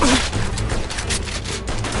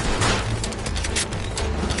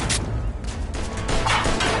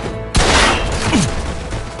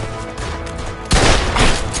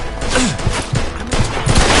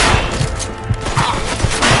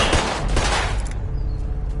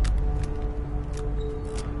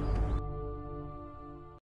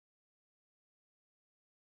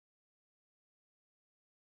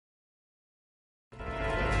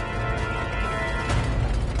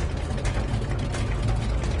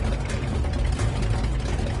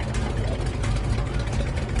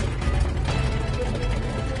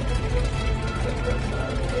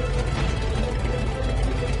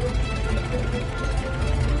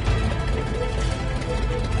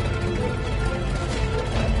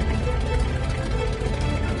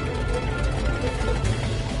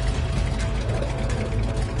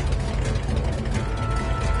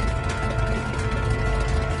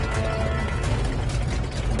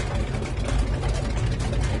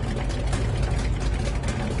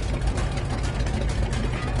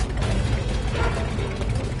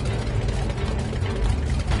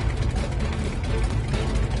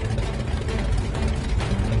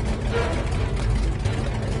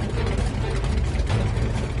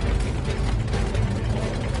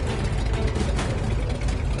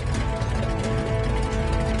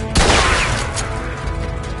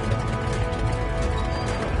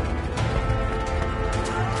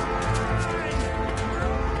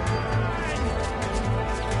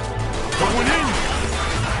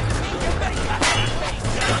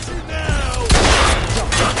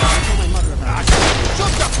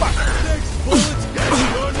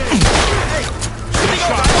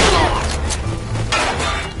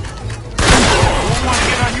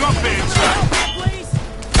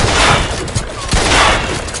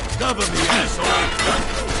 Cover me, asshole!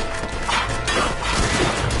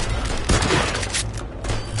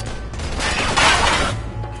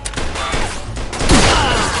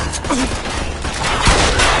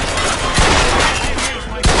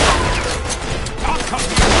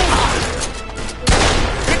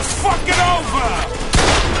 It's fucking over!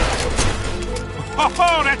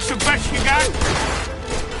 Oh, that's the best you got?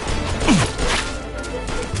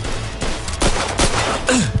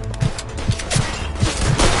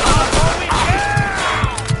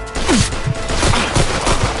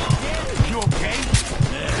 You okay?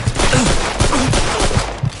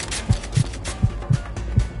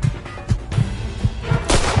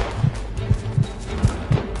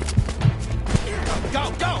 Go,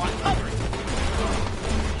 go, I'm covering.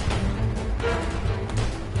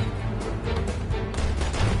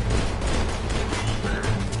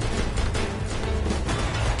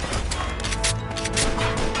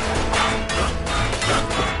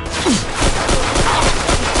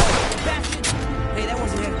 Hey, that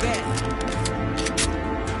wasn't half bad.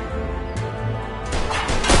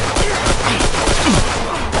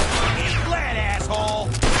 Ain't glad, asshole.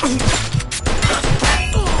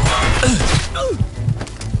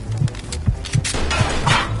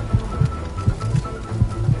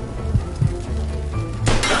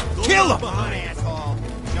 Kill him! Behind, asshole.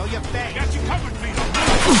 Show your face. Got you covered, Vito.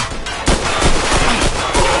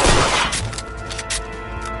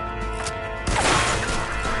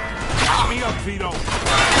 Got me up, Vito.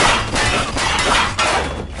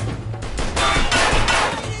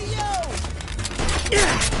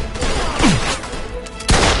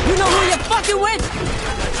 You know who you're fucking with?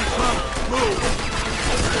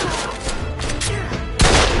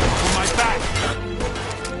 On my back.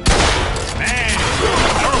 Man,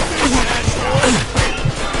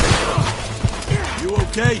 You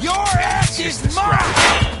okay? Your ass is mine!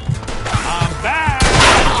 I'm back.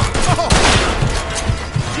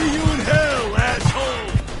 See you in hell, asshole!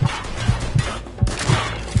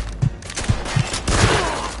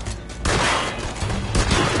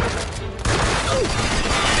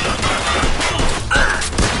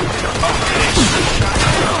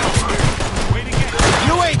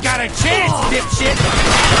 You ain't got a chance, dipshit!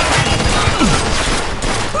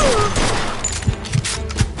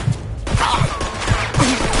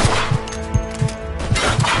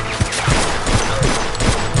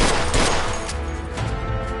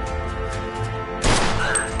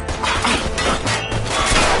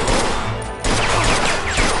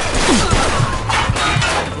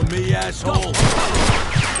 For me, asshole!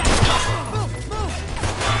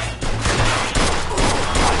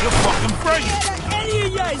 You're fucking free. Any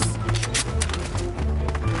of you!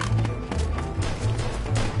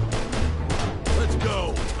 Let's go!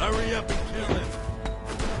 Hurry up and kill him!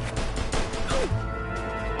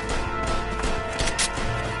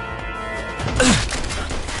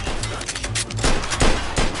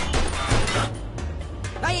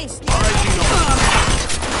 I ain't scared.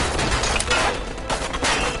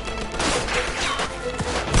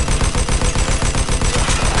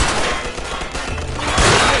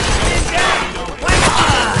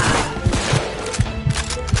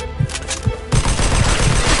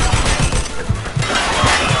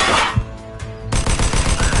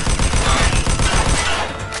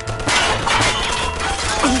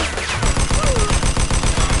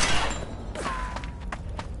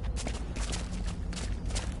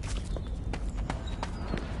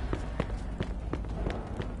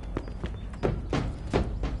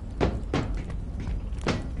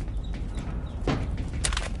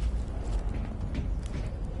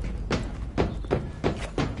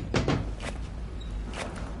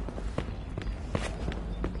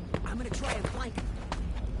 I'm gonna try and flank him.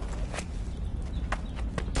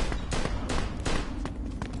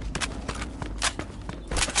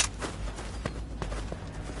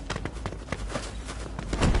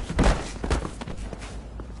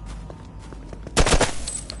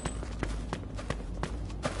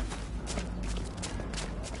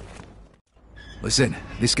 Listen,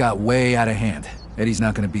 this got way out of hand. Eddie's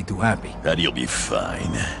not gonna be too happy. Eddie'll be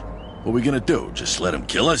fine. What we gonna do? Just let him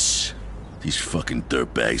kill us? These fucking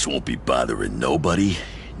dirtbags won't be bothering nobody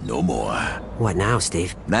no more. What now,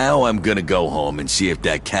 Steve? Now I'm gonna go home and see if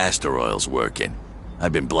that castor oil's working.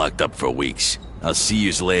 I've been blocked up for weeks. I'll see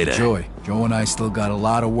yous later. Joe and I still got a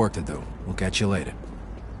lot of work to do. We'll catch you later.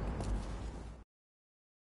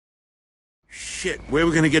 Shit, where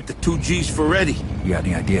we gonna get the 2 G's for Eddie? You got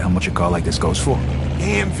any idea how much a car like this goes for?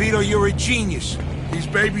 Damn, Vito, you're a genius. These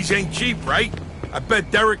babies ain't cheap, right? I bet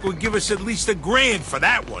Derek would give us at least $1,000 for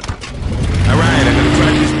that one. All right, I'm gonna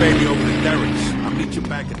drive this baby over to Derek's. I'll meet you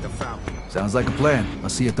back at the fountain. Sounds like a plan. I'll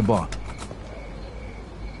see you at the bar.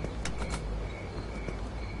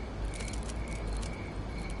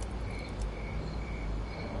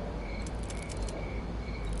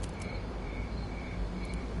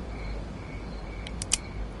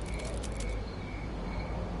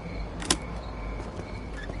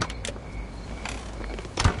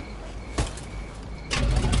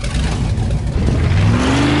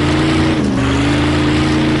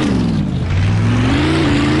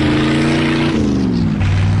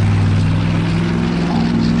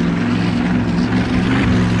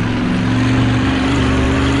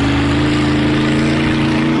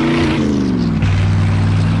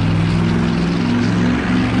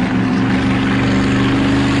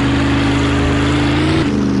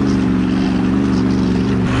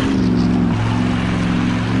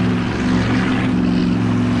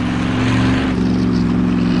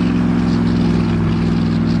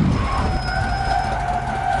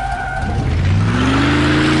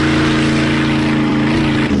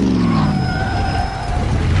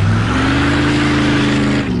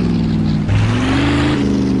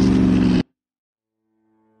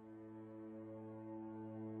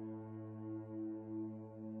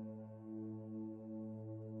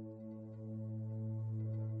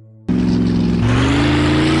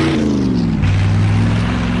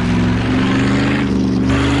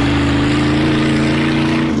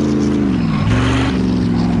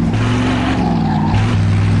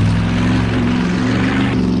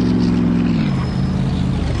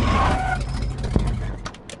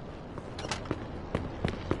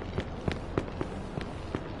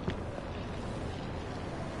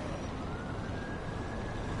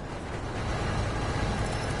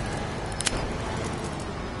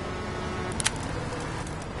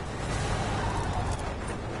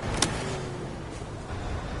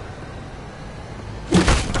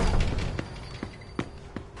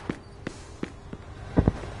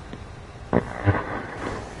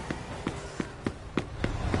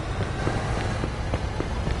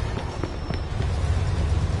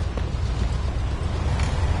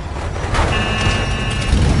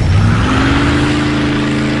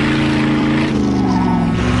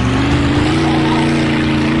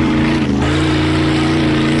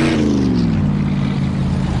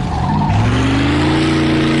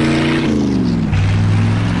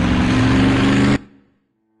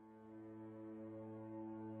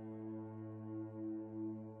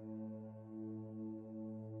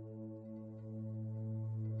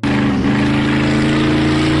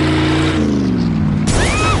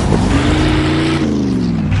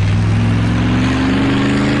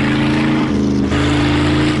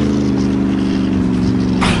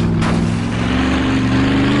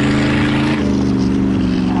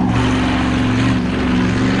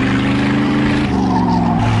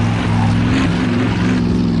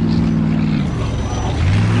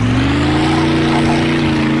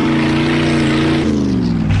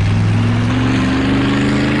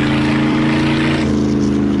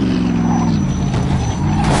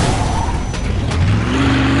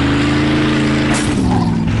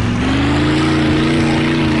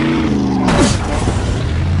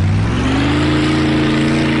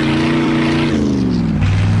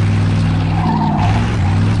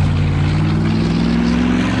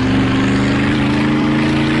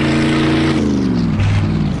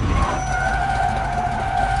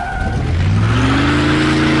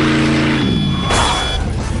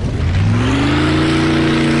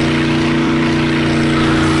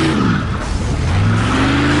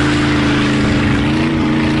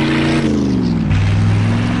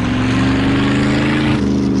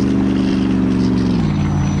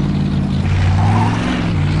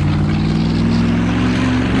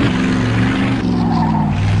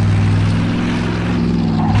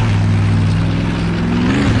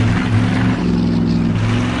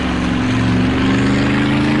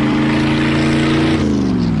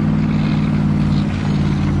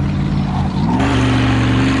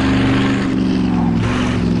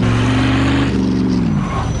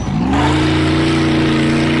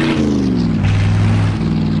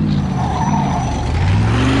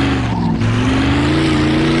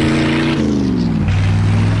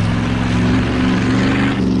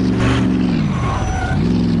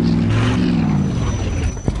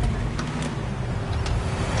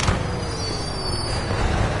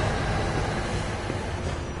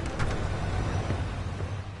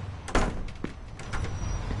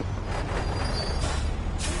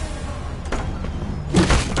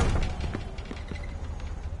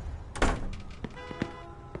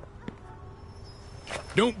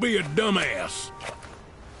 Don't be a dumbass.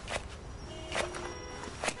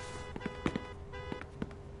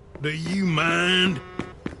 Do you mind?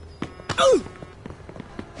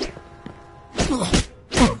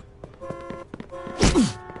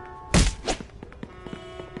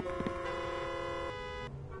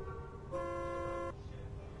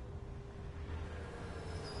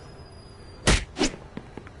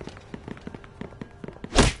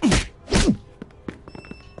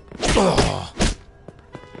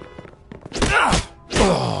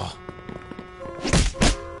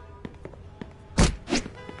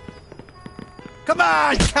 Come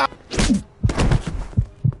on,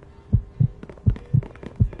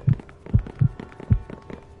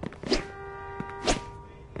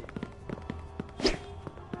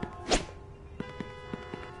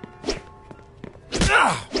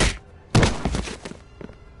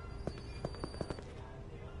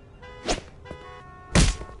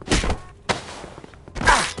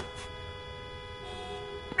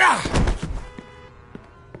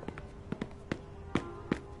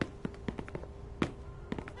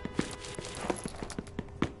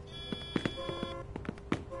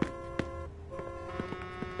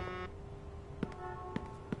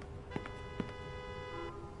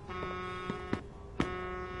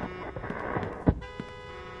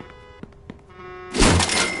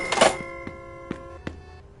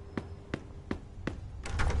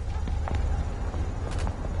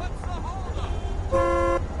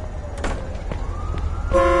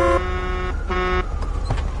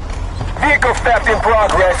 Vehicle theft in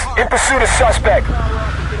progress. In pursuit of suspect.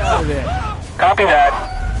 Get out of there. Copy that.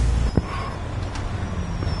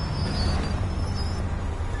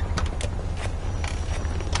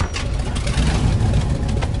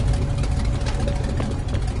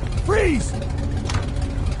 Freeze!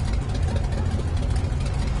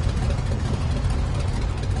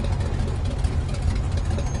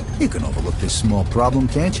 You can overlook this small problem,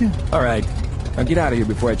 can't you? All right. Now get out of here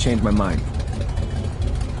before I change my mind.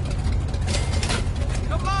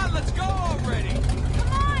 Come on, let's go already!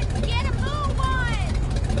 Come on, get a move on!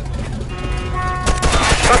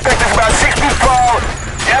 Suspect is about 6 feet tall.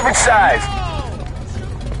 Average size.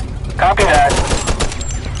 Copy that.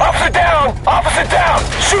 Officer down! Officer down!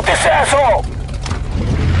 Shoot this asshole!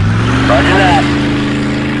 Roger that.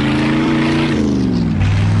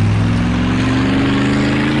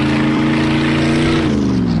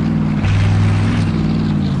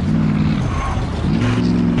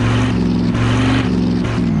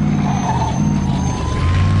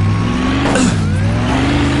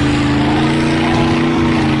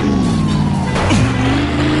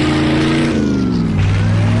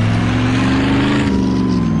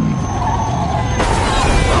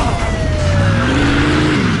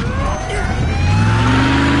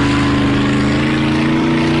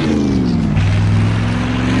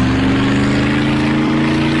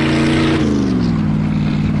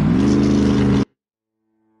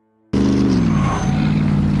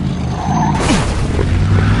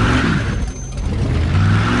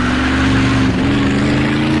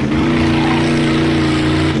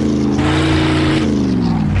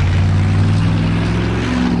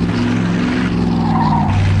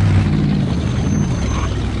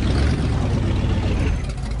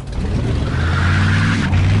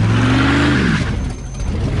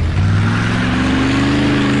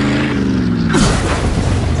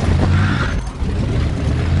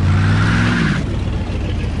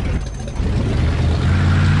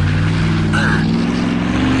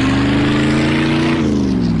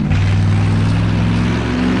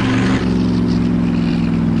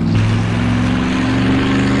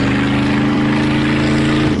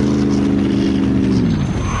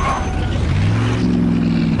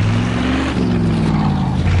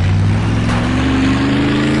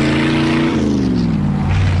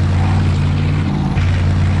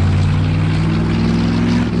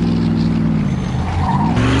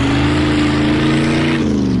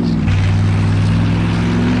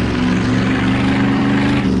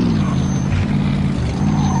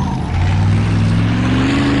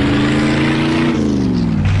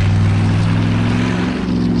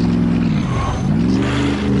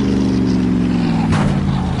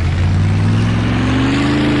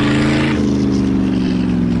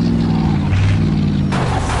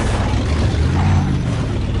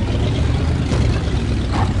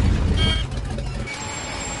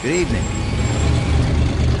 Good evening.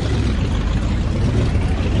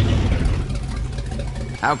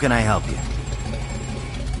 How can I help you?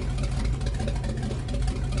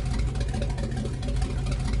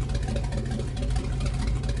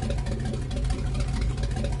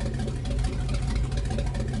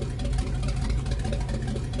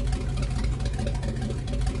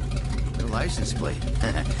 license plate.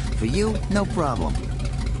 For you, no problem.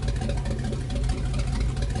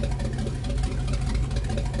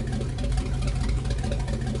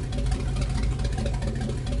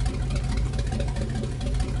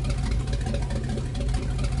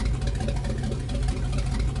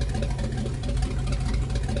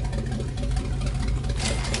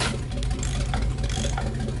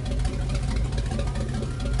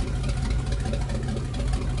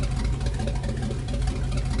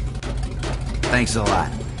 Thanks a lot.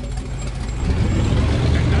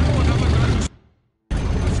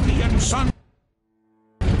 Son,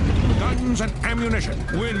 guns and ammunition.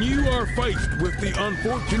 When you are faced with the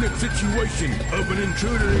unfortunate situation of an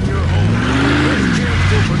intruder in your home, the best chance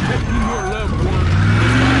for protecting your loved one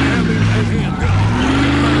is by having a handgun.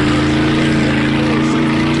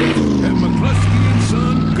 At McCluskey and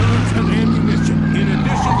Son Guns and Ammunition, in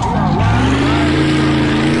addition to our wide variety of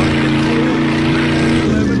guns, like the Colt,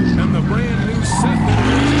 1911, and the brand new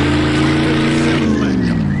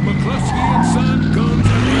McCluskey and Son Guns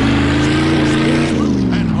and Ammunition for sportsmen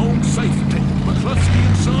and home safety. McCluskey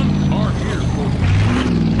and Son are here for you.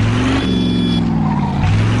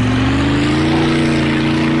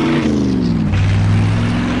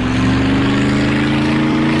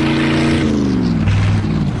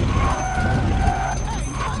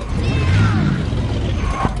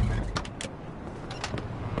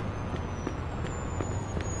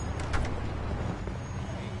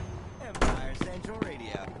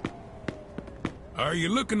 Are you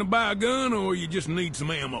looking to buy a gun, or you just need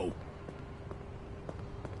some ammo?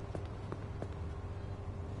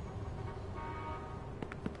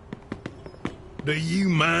 Do you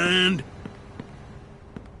mind?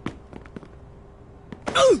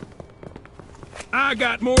 I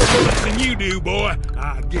got more bullets than you do, boy.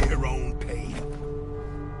 I guarantee.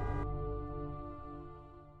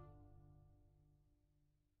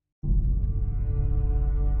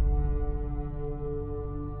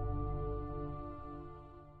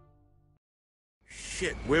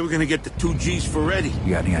 Shit, where are we gonna get the 2 G's for Eddie?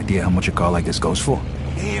 You got any idea how much a car like this goes for?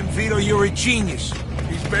 Damn, Vito, you're a genius.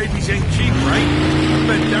 These babies ain't cheap, right? I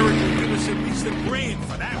bet Derek will give us at least $1,000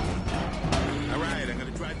 for that one. All right, I'm gonna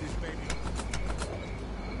drive this baby.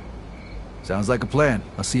 Sounds like a plan.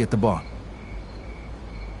 I'll see you at the bar.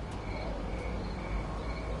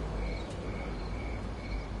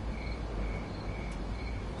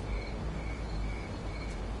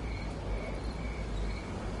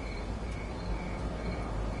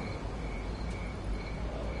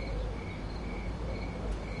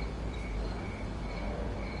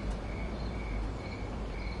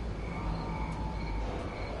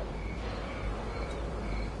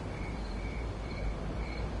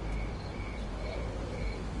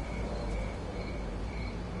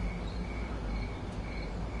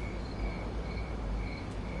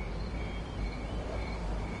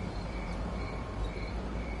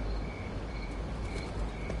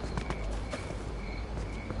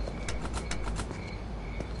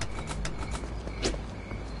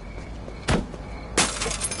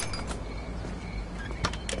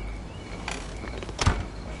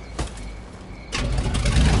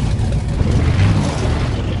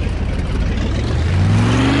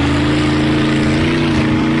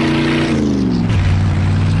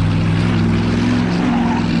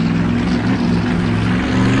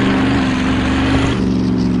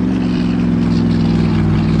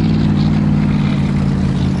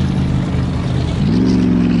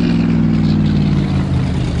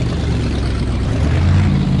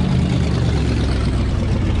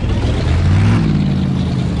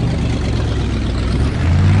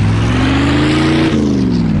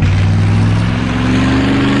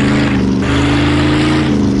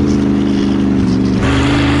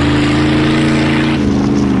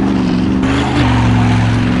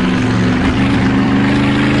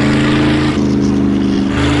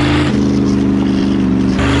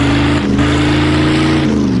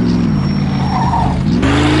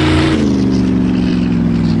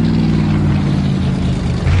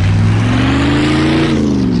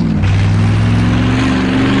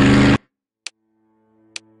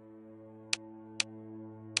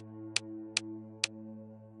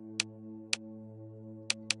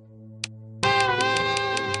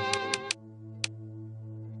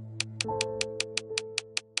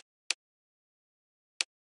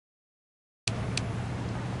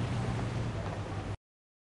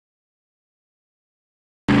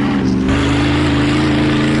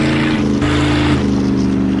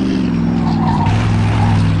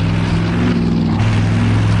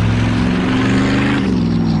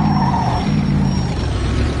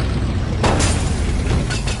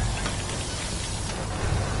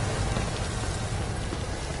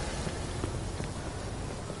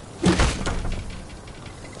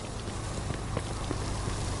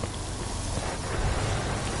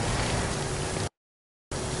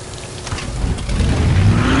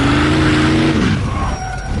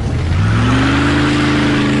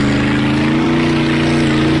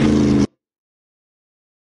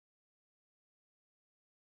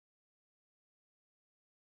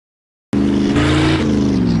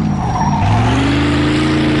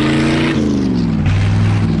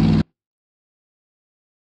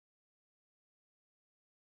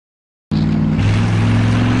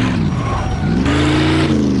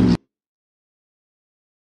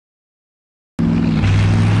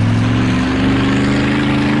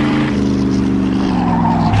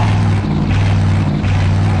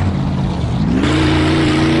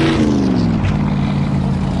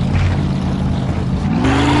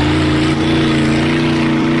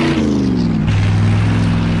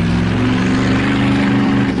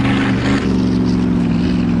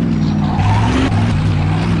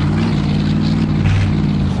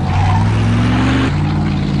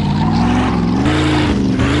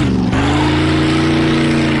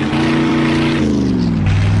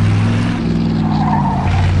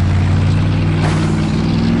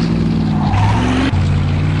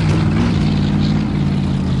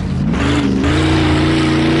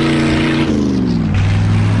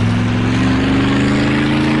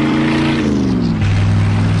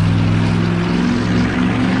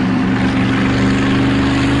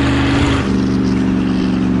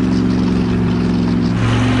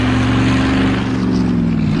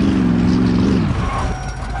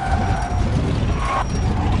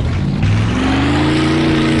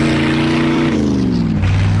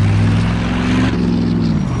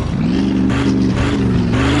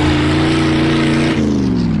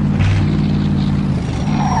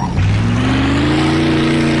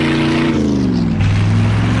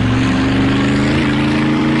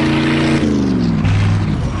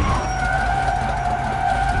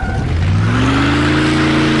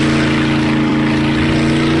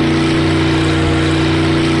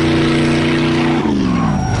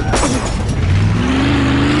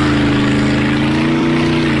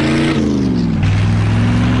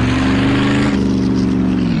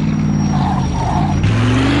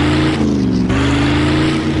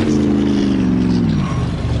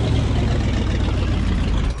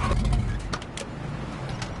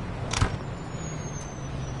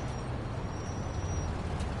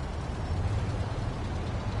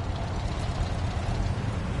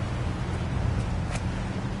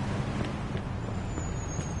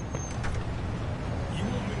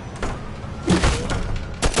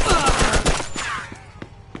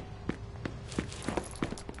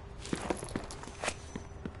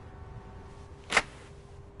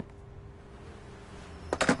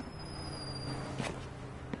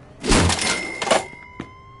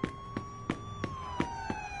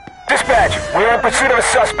 Dispatch, we are in pursuit of a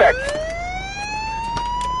suspect.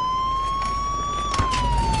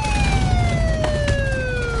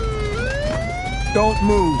 Don't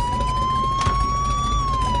move.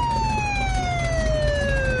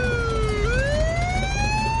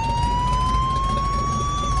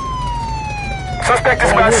 Suspect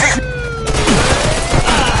is about 6.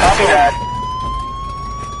 Copy that.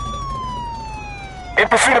 In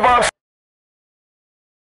pursuit of arms.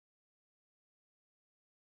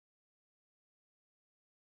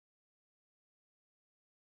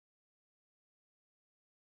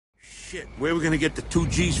 Shit, where are we gonna get the 2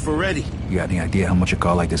 G's for Eddie? You got any idea how much a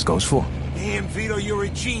car like this goes for? Damn, Vito, you're a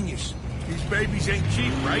genius. These babies ain't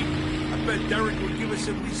cheap, right? I bet Derek would give us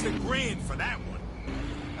at least $1,000 for that one.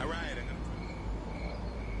 All right, I'm gonna...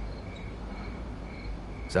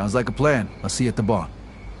 Sounds like a plan. I'll see you at the bar.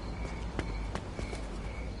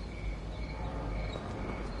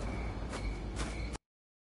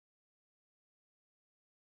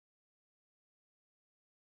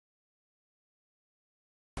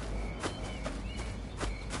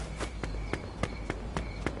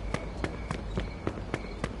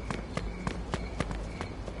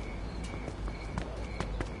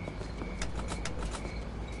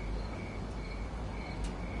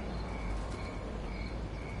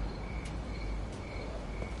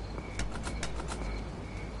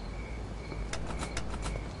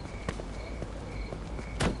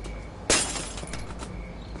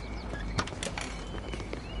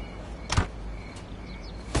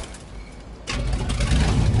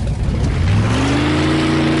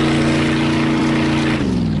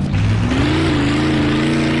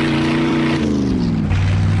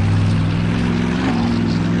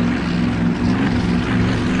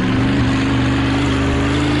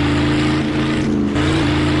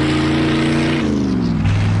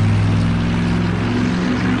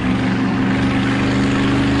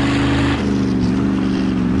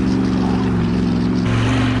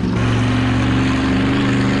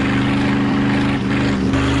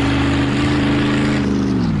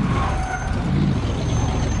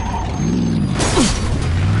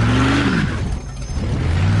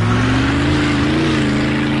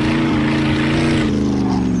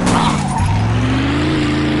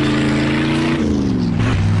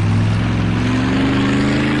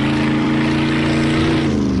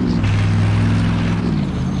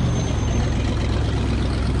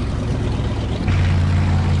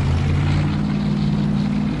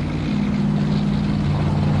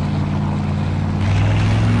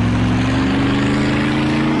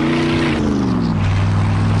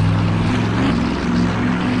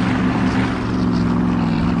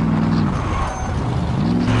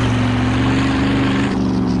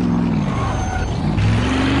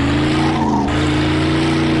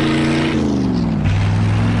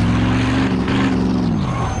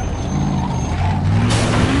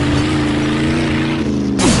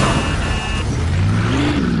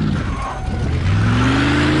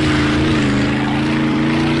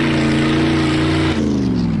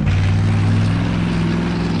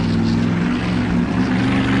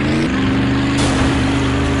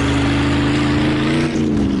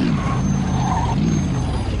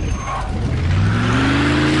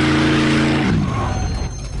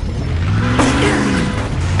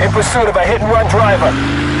 In pursuit of a hit-and-run driver.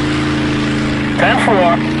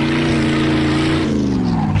 10-4.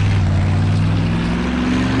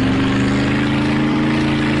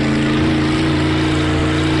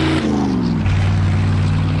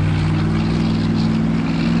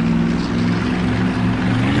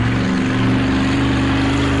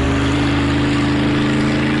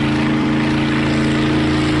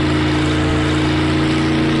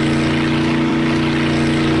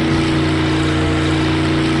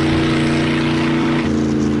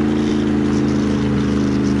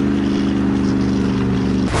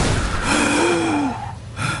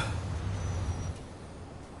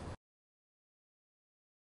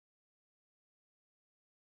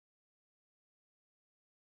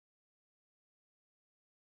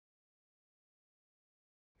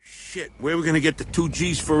 Shit, where are we gonna get the 2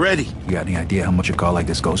 G's for Eddie? You got any idea how much a car like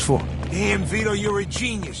this goes for? Damn, Vito, you're a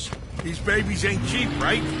genius. These babies ain't cheap,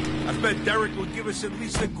 right? I bet Derek would give us at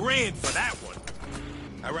least $1,000 for that one.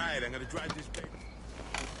 All right, I'm gonna drive this baby.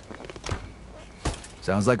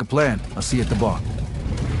 Sounds like a plan. I'll see you at the bar.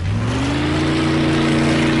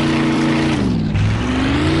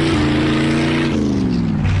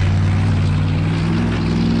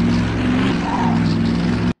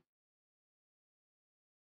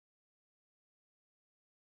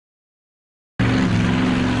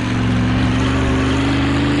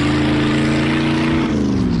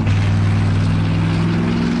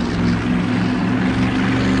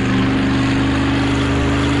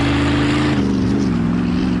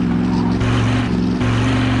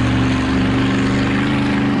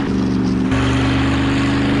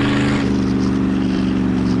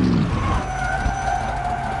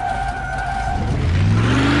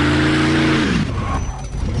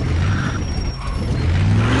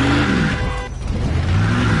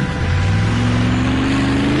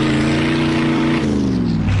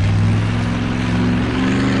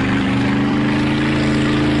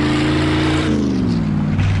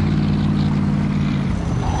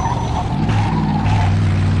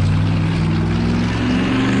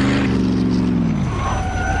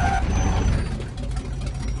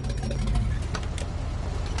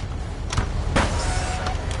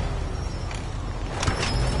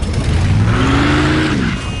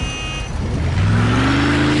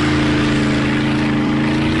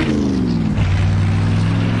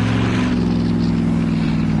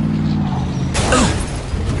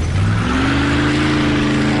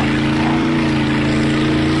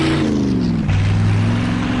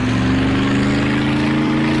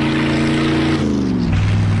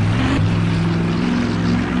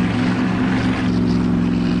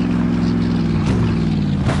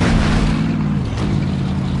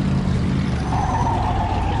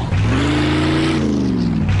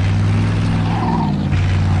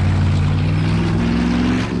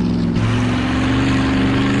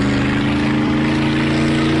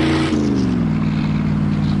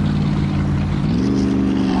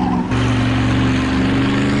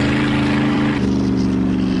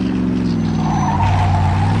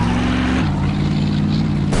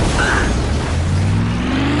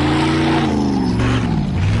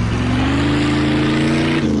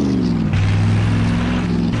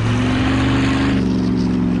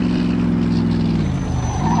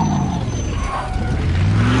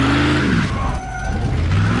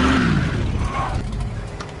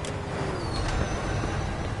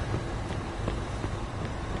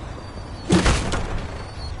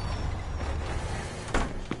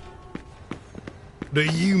 Do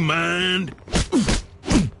you mind?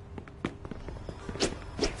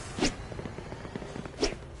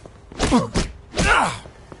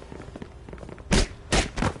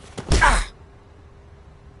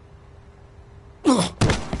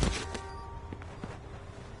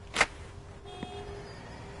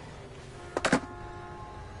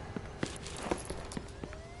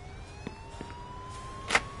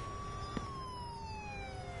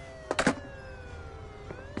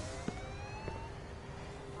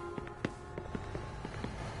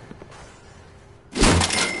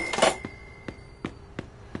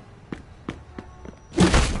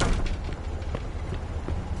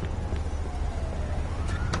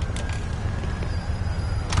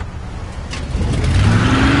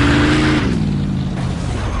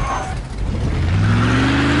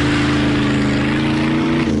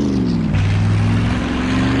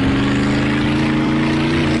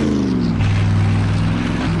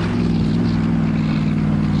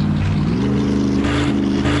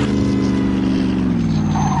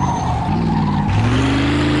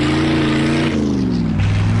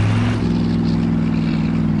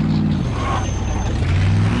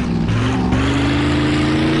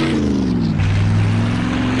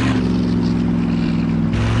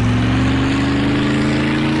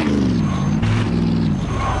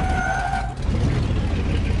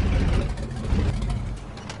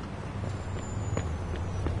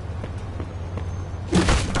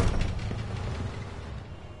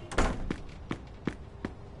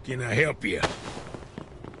 Can I help you?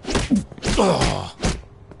 Oh.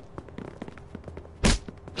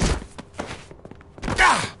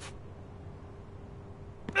 Ah.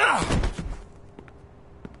 Ah.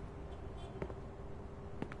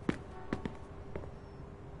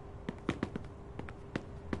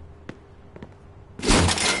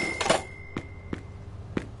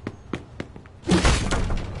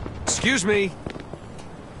 Excuse me.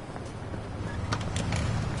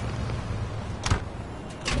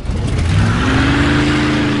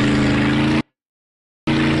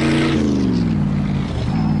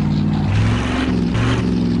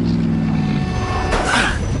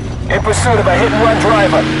 In pursuit of a hit-and-run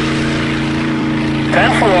driver.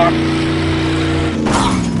 10-4.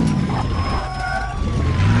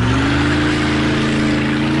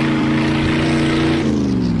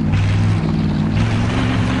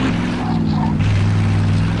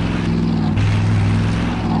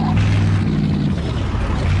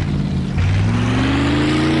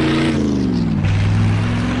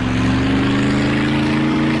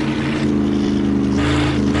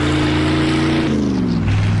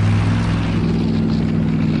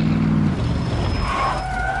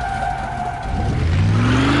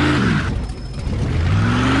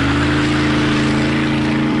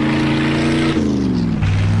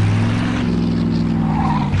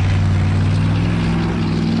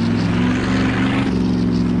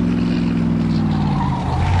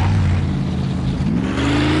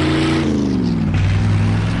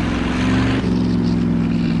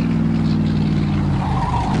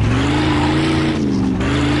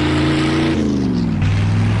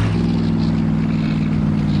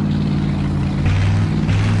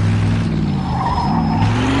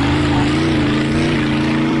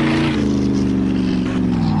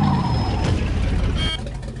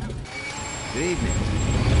 Good evening.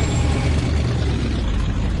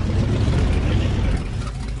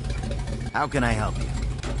 How can I help you?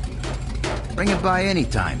 Bring it by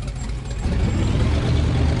anytime.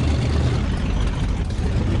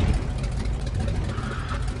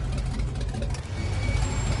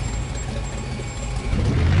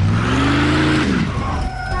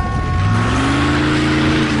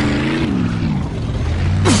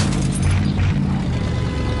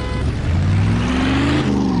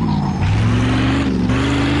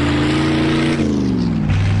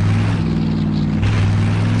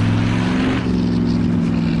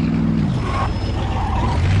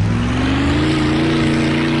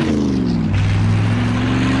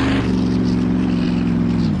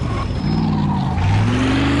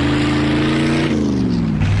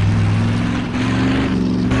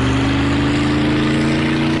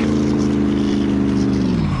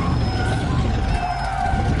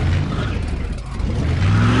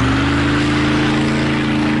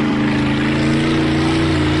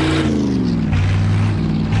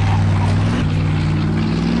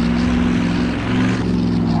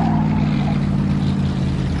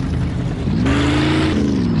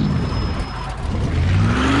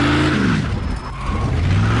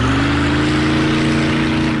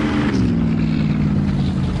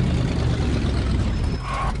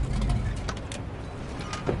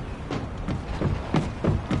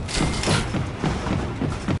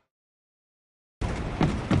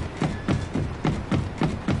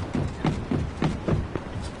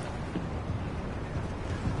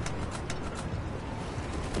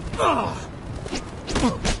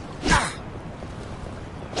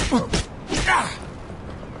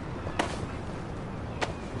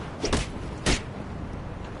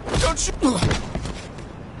 Don't shoot!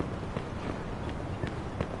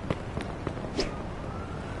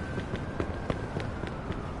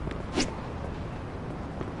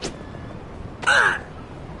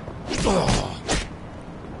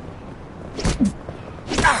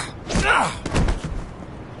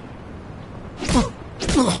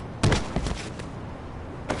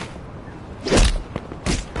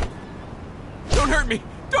 Don't hurt me!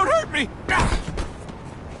 Don't hurt me!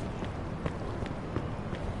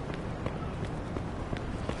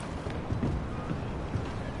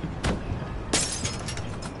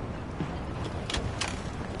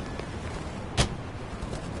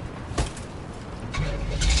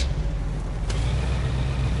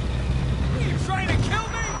 Are you trying to kill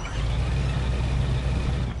me?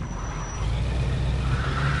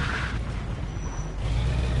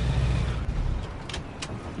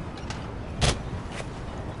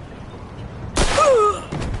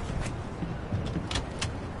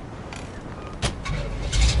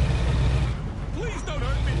 Please don't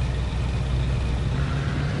hurt me!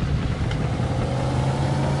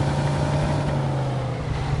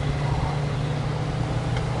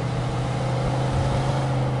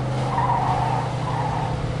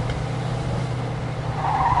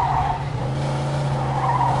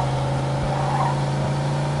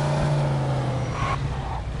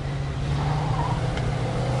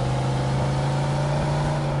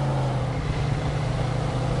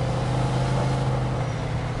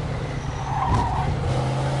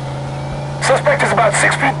 Suspect is about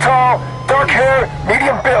 6 feet tall, dark hair,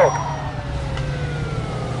 medium build.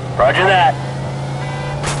 Roger that.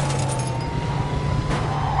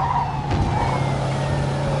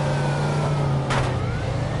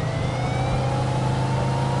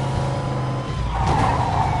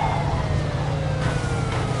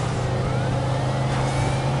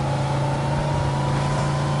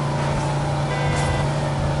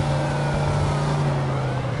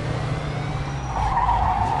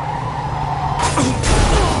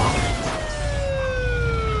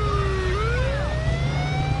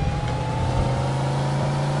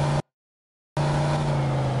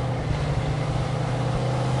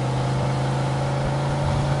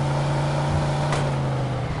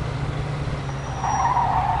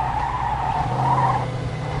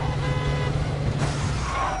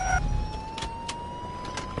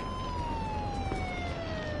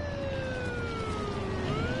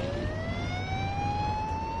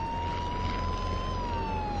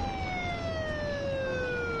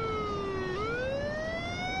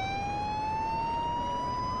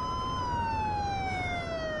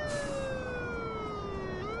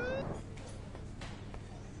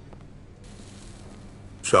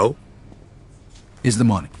 So? Here's the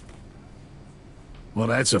money. Well,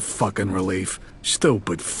 that's a fucking relief.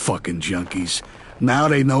 Stupid fucking junkies. Now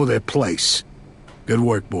they know their place. Good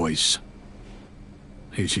work, boys.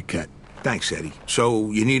 Here's your cut. Thanks, Eddie.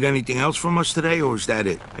 So, you need anything else from us today, or is that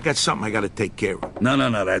it? I got something I gotta take care of.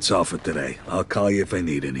 No, that's all for today. I'll call you if I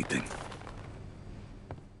need anything.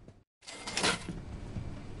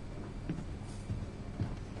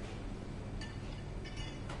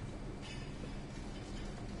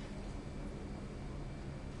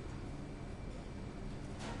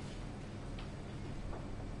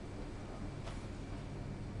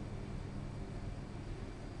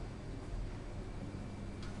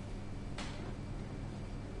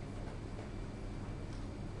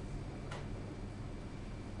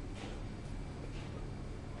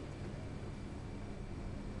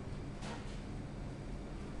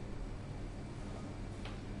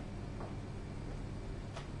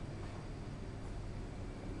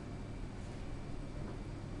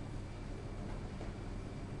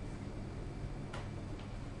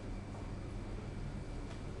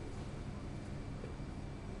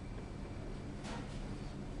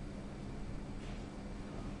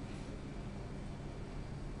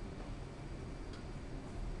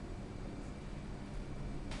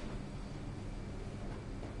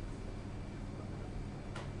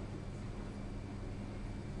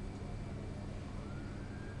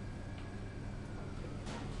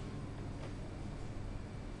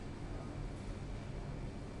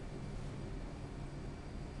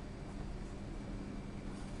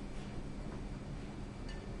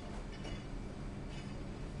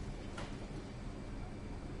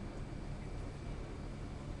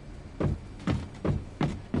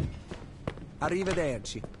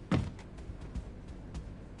 Arrivederci.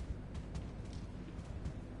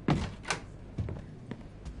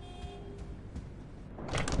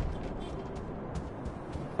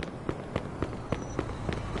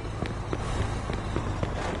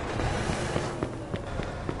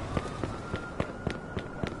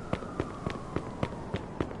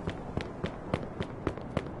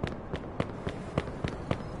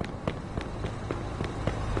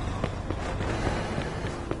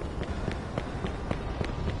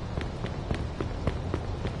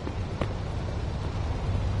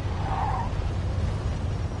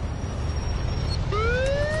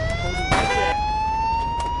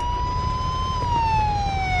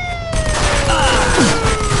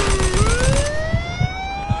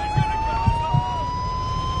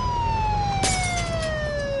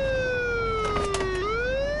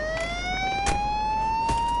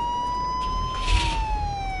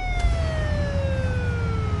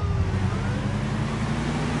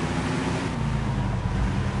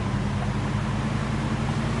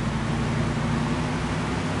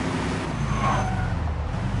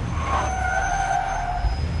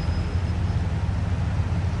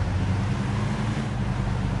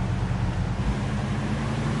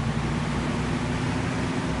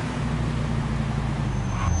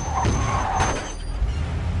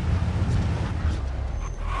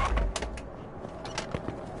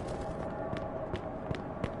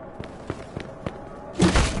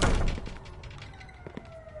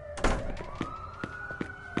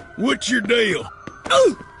 What's your deal?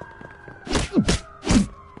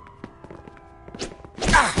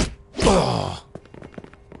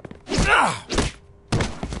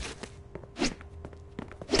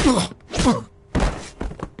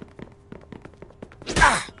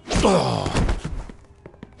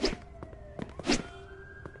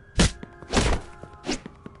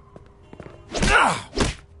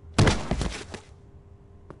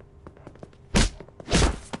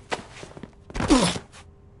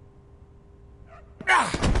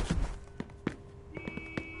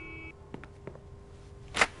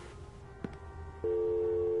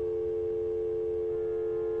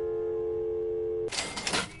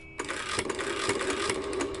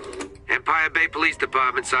 Empire Bay Police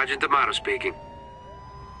Department, Sergeant D'Amato speaking.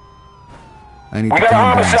 I need We to got a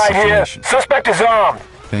calm down the homicide here. situation. Suspect is armed.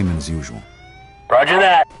 Payment as usual. Roger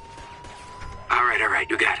that. All right,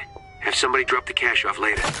 you got it. Have somebody drop the cash off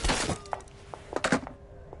later.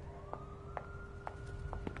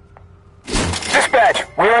 Dispatch,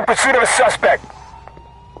 we are in pursuit of a suspect.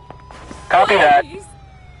 Copy that.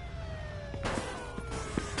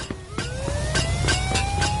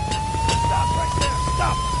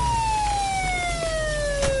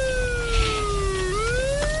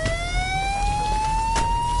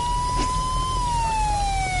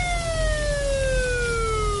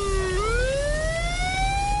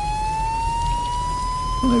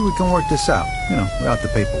 Well, maybe we can work this out, you know, without the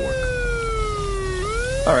paperwork.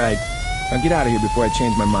 All right. Now get out of here before I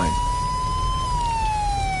change my mind.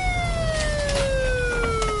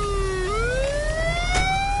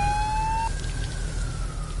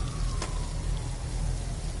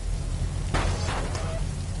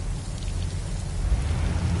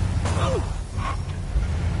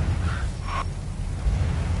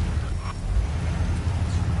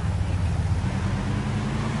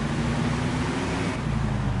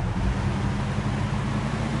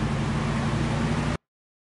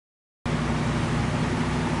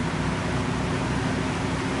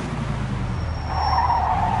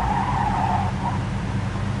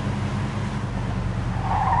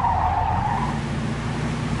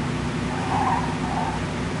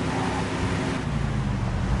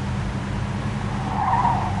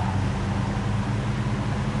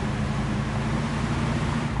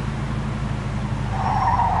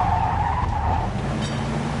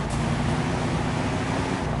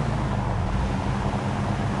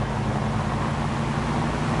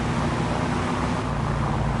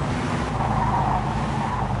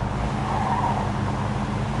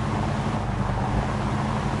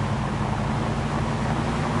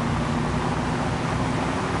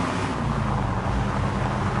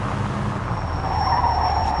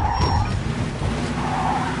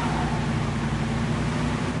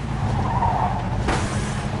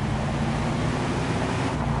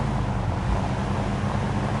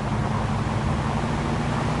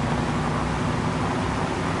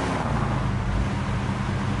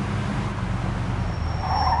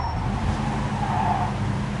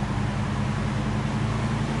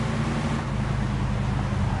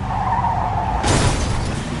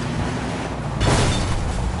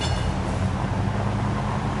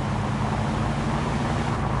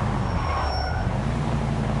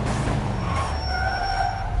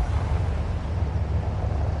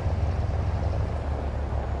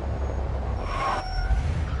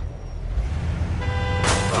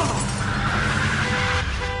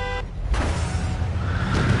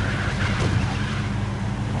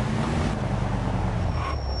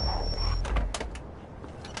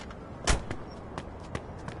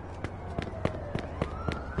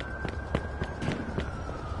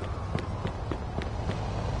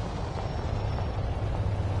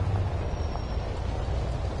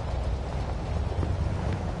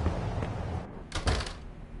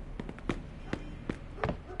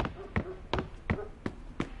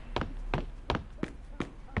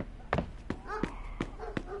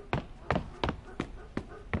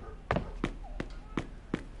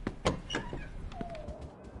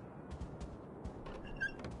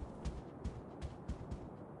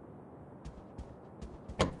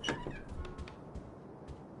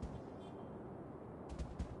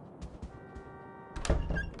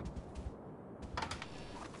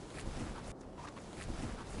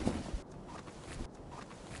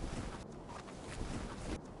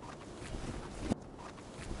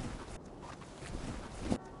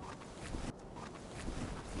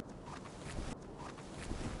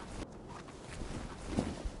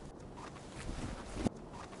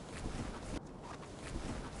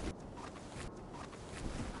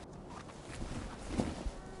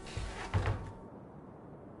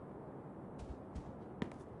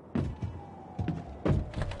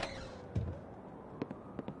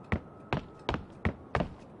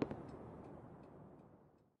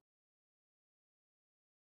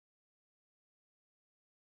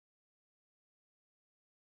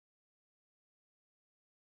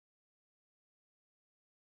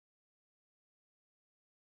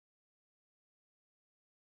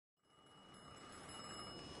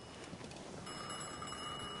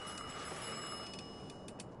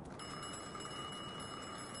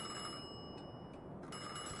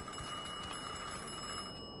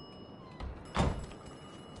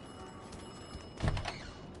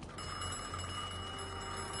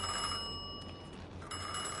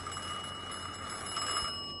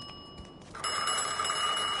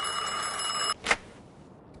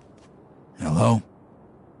 Hello?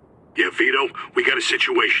 Yeah, Vito, we got a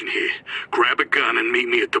situation here. Grab a gun and meet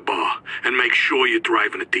me at the bar. And make sure you're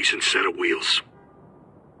driving a decent set of wheels.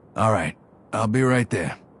 All right. I'll be right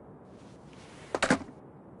there.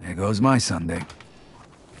 There goes my Sunday.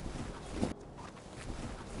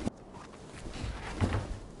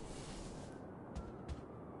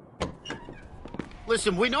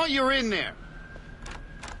 Listen, we know you're in there.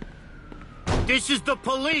 This is the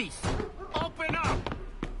police. Open up.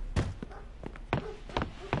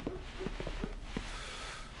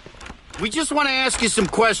 We just want to ask you some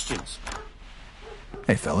questions.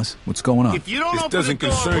 Hey, fellas, what's going on? If you don't This open doesn't the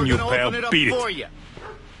door, concern we're you, gonna pal. open it up Beat it. for you.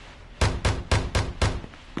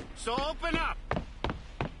 So open up.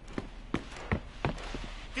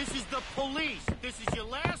 This is the police. This is your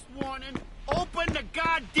last warning. Open the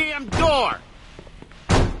goddamn door.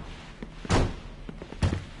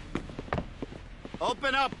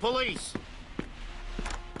 Open up, police.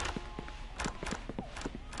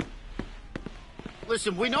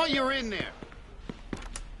 Listen, we know you're in there.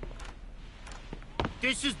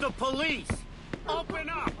 This is the police. Open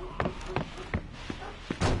up.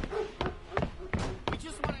 We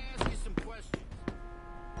just want to ask you some questions.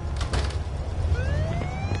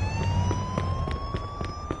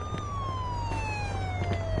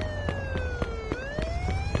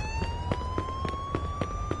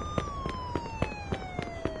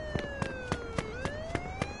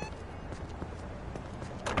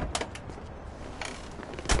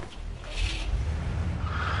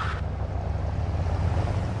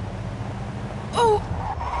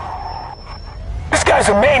 This guy's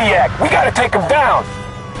a maniac. We gotta take him down.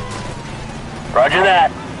 Roger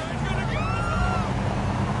that.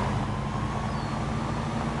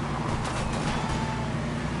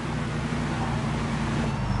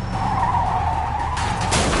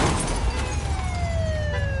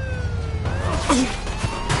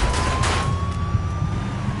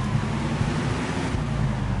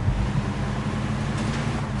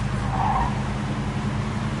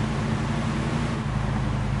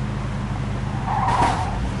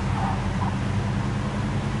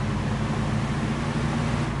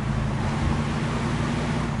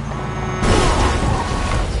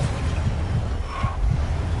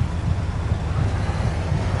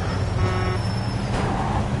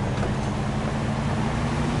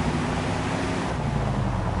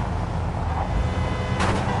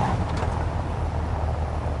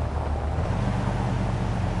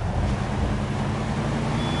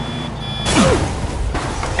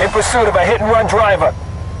 In pursuit of a hit-and-run driver.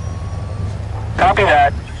 Copy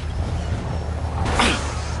that.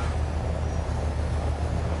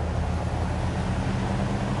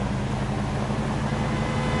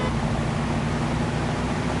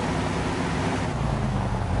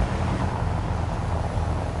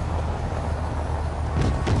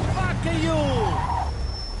 Fuck you!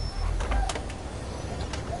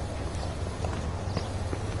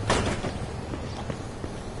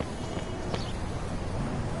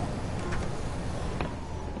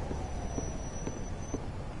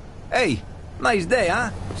 Hey, nice day, huh?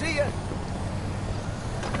 See ya.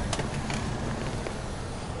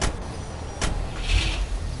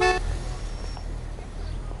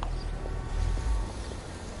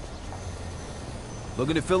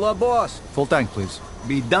 Looking to fill up, boss? Full tank, please.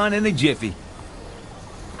 Be done in a jiffy.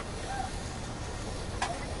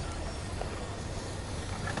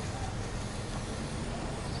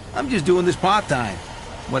 I'm just doing this part-time.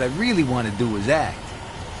 What I really want to do is act.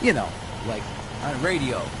 You know, like on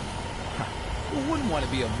radio. Who wouldn't want to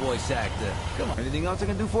be a voice actor? Come on, anything else I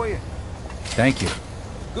can do for you? Thank you.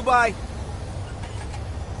 Goodbye.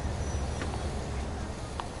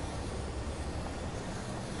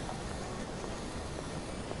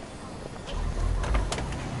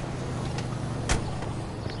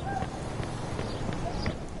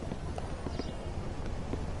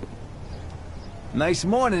 Nice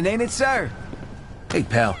morning, ain't it, sir? Hey,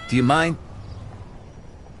 pal, do you mind?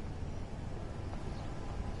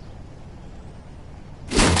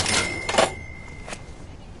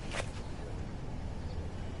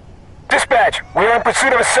 Dispatch, we are in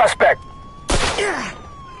pursuit of a suspect.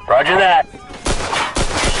 Roger that.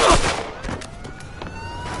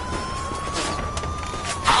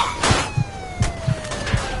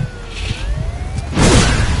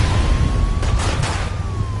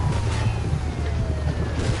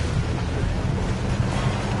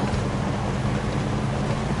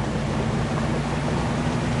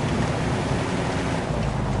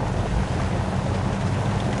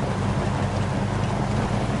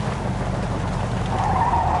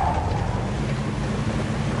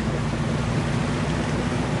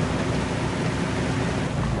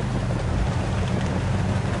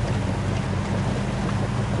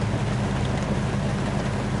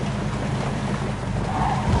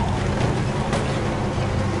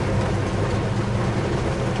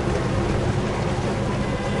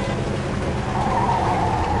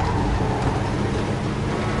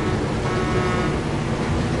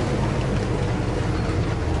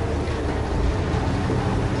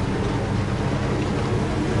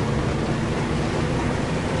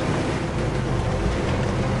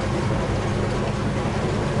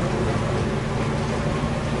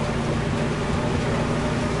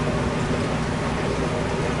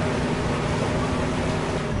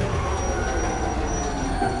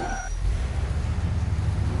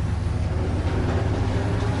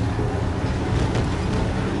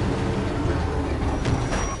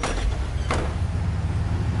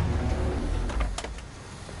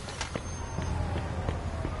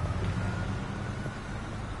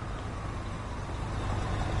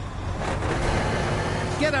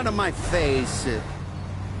 get out of my face.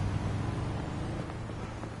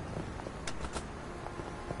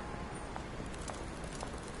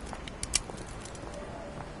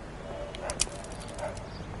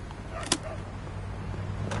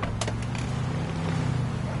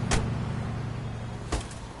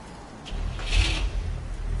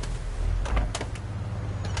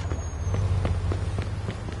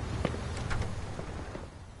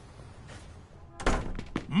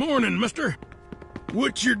 Morning, mister.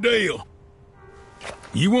 What's your deal?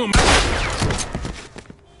 You want me...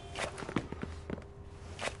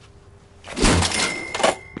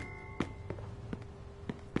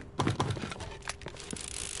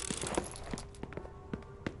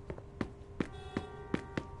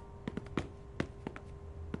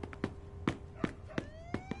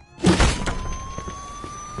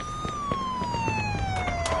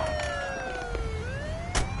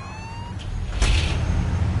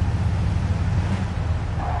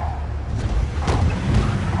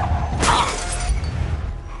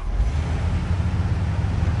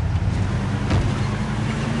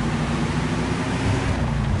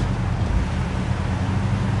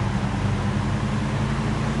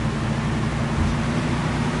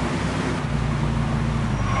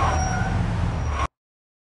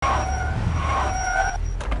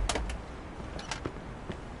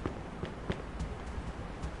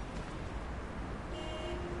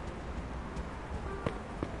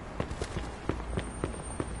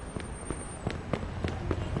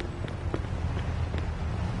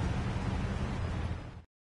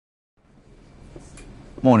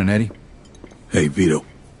 Morning, Eddie. Hey, Vito.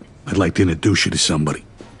 I'd like to introduce you to somebody.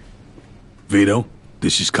 Vito,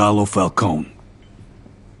 this is Carlo Falcone.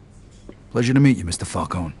 Pleasure to meet you, Mr.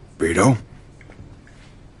 Falcone. Vito?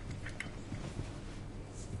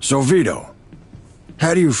 So, Vito,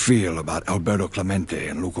 how do you feel about Alberto Clemente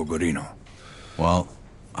and Luca Guarino? Well,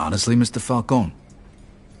 honestly, Mr. Falcone,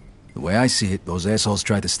 the way I see it, those assholes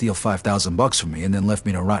tried to steal $5,000 from me and then left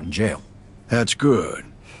me to rot in jail. That's good,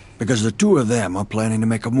 because the two of them are planning to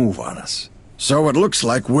make a move on us. So it looks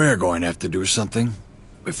like we're going to have to do something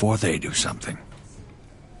before they do something.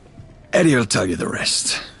 Eddie will tell you the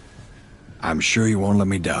rest. I'm sure you won't let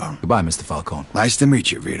me down. Goodbye, Mr. Falcone. Nice to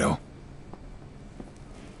meet you, Vito.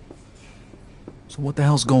 So what the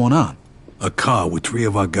hell's going on? A car with 3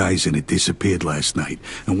 of our guys in it disappeared last night,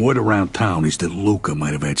 and word around town is that Luca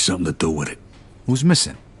might have had something to do with it. Who's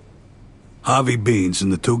missing? Harvey Beans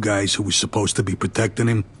and the 2 guys who were supposed to be protecting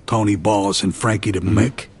him, Tony Balls and Frankie the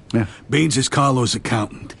Mick. Yeah. Beans is Carlo's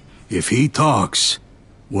accountant. If he talks,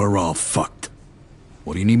 we're all fucked.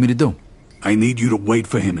 What do you need me to do? I need you to wait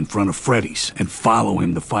for him in front of Freddy's and follow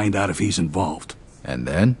him to find out if he's involved. And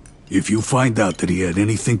then? If you find out that he had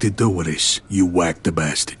anything to do with this, you whack the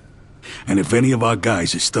bastard. And if any of our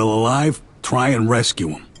guys is still alive, try and rescue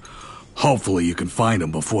him. Hopefully you can find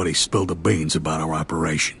him before they spill the beans about our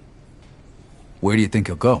operation. Where do you think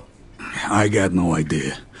he'll go? I got no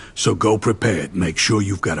idea. So go prepared. Make sure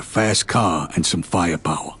you've got a fast car and some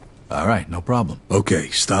firepower. All right, no problem. Okay,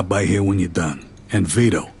 stop by here when you're done. And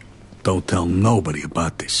Vito, don't tell nobody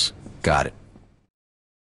about this. Got it.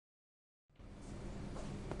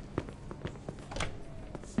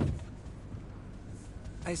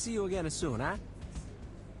 I see you again soon, huh?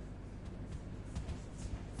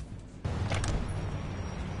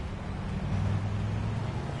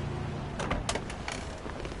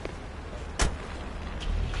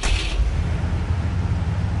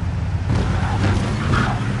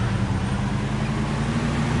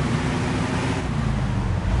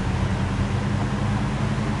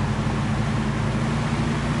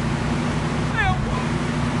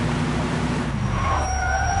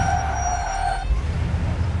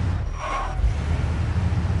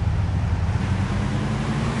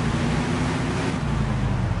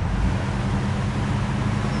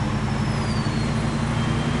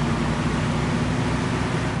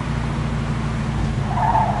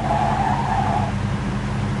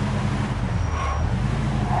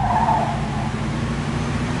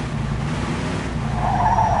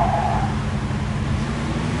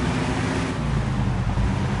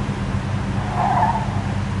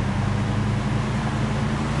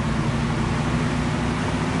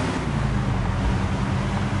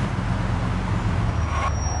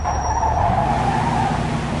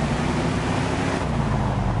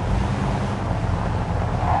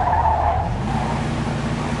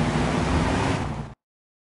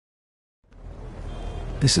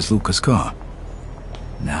 This is Luca's car.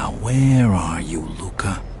 Now, where are you,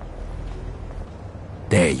 Luca?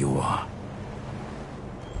 There you are.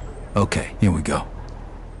 Okay, here we go.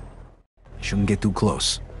 Shouldn't get too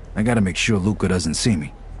close. I gotta make sure Luca doesn't see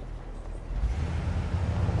me.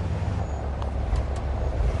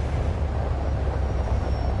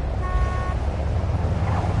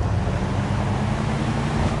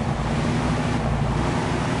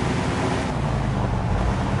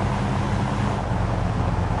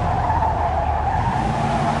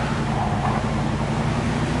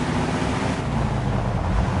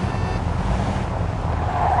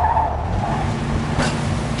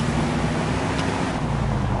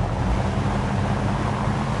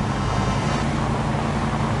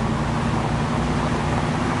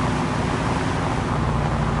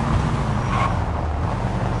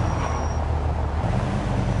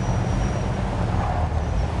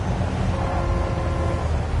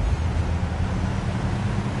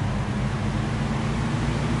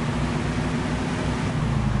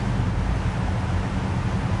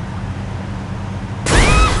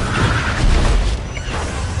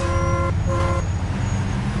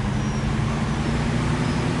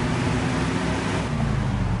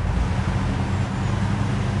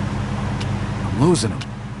 I'm losing him.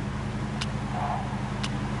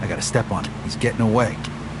 I gotta step on him. He's getting away.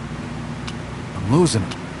 I'm losing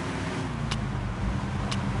him.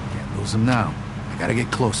 Can't lose him now. I gotta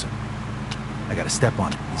get closer. I gotta step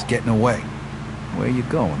on him. He's getting away. Where you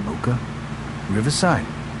going, Luca? Riverside.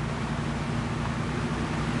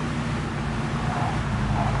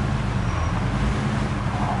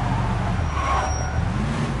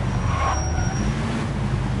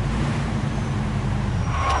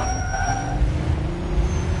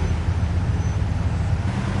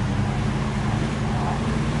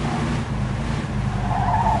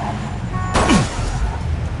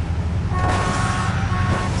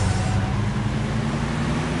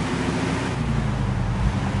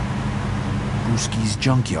 Brewski's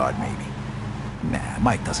junkyard, maybe. Nah,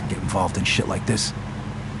 Mike doesn't get involved in shit like this.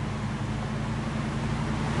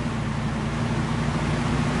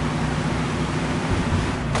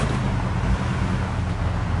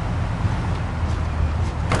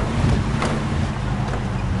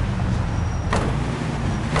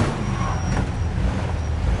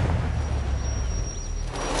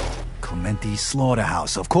 Clementi's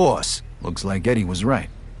slaughterhouse, of course. Looks like Eddie was right.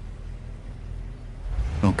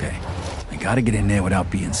 Okay. I gotta get in there without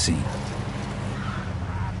being seen.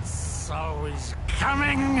 So he's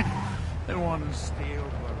coming. They want to steal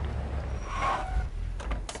them.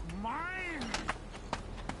 It's mine.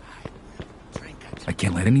 I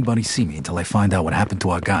can't let anybody see me until I find out what happened to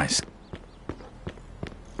our guys.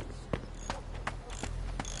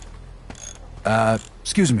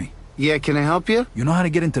 Excuse me. Yeah, can I help you? You know how to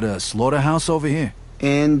get into the slaughterhouse over here?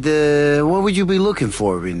 And, what would you be looking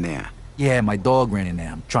for in there? Yeah, my dog ran in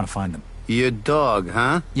there. I'm trying to find him. Your dog,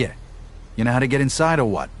 huh? Yeah. You know how to get inside or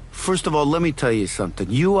what? First of all, let me tell you something.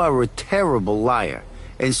 You are a terrible liar.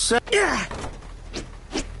 And so...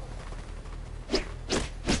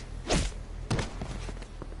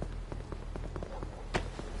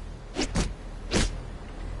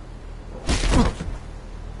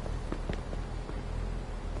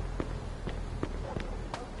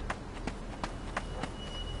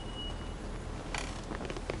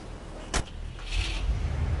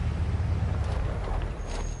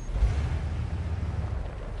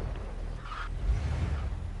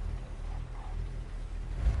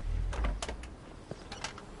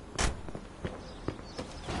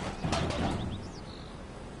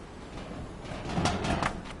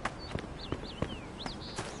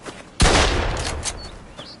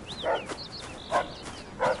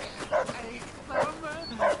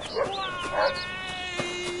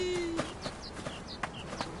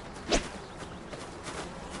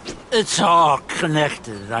 It's all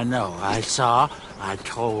connected, I know. I saw, I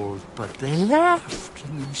told, but they laughed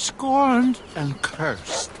and scorned and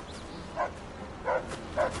cursed.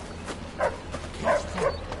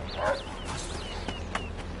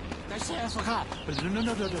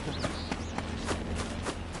 No.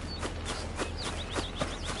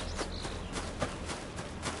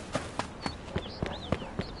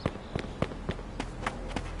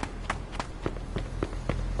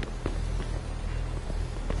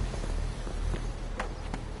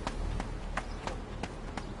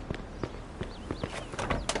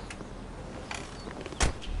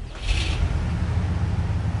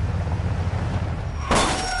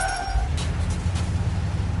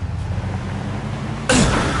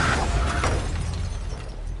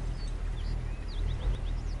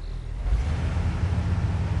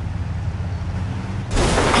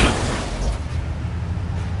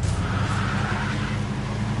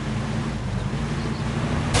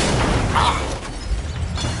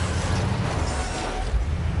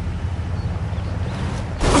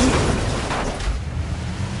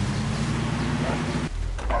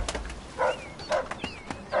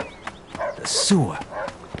 Sewer.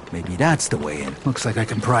 Maybe that's the way in. Looks like I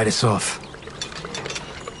can pry this off.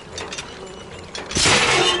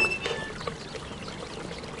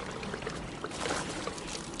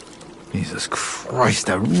 Jesus Christ,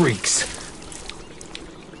 that reeks.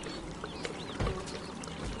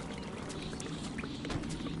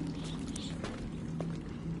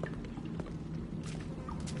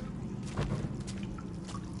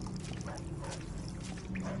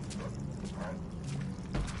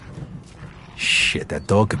 Shit, that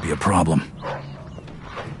dog could be a problem.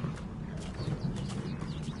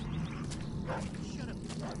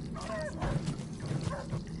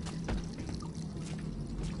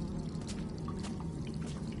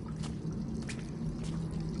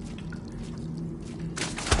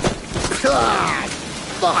 Ah,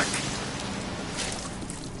 fuck.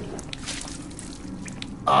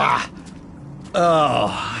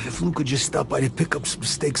 Oh, if Luca just stopped by to pick up some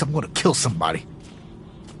steaks, I'm gonna kill somebody.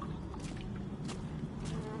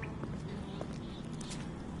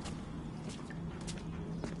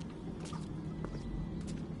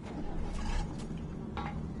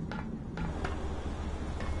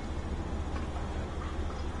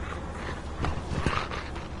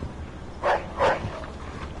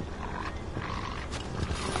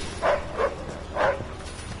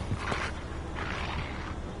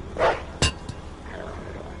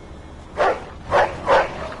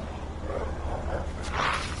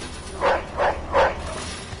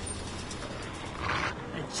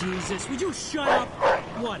 Jesus, would you shut up?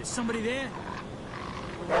 What, is somebody there?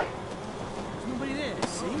 There's nobody there,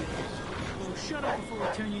 see? So shut up before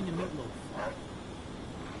I turn you into meatloaf.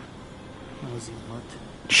 Nosy mutt.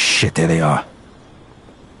 Shit, there they are.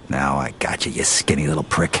 Now I got you, you skinny little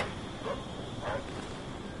prick.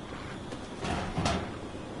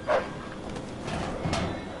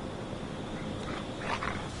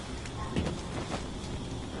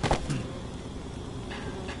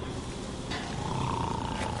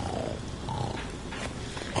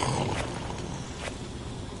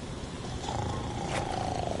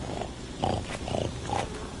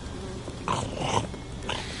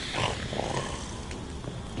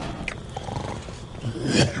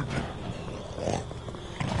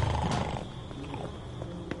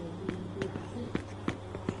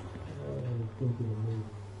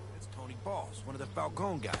 It's Tony Balls, one of the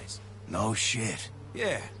Falcone guys. No shit.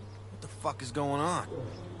 Yeah. What the fuck is going on?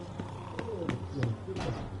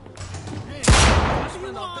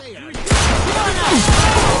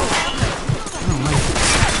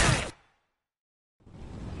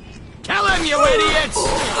 Kill him, you idiots!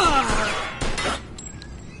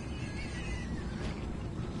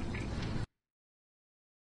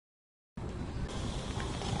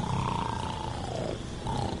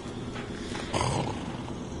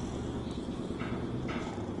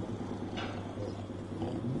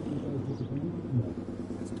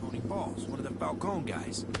 It's Tony Balls, one of the Falcone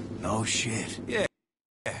guys. No shit. Yeah.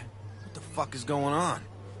 What the fuck is going on?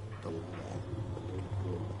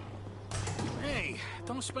 Hey,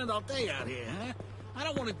 don't spend all day out here, huh? I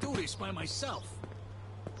don't want to do this by myself.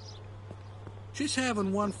 Just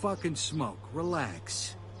having one fucking smoke.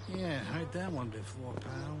 Relax. Yeah, heard that one before,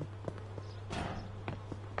 pal.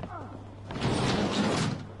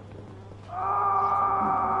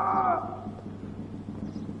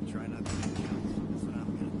 Try not to get killed. That's what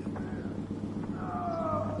I'm gonna do.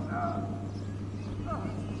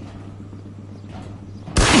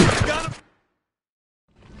 Got him!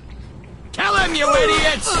 Kill him, you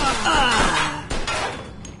idiots!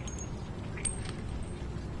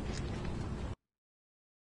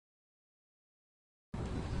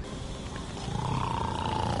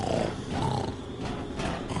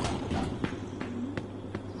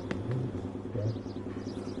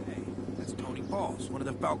 That's Tony Balls, one of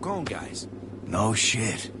the Falcone guys. No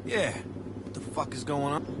shit. Yeah. What the fuck is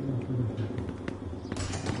going on?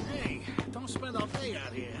 Hey, don't spend all day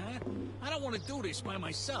out here, huh? I don't want to do this by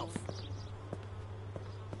myself.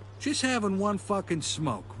 Just having one fucking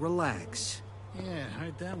smoke. Relax. Yeah,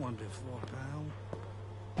 heard that one before, pal.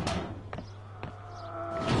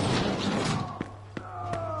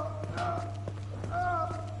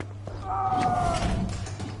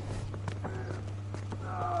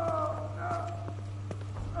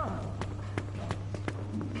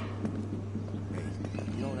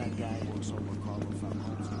 You know that guy works over Carlo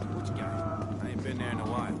Falcone's. Which guy? I ain't been there in a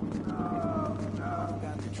while.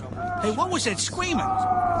 Hey, what was that screaming?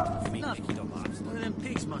 Nothing. One of them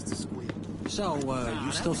pigs must have squealed. So,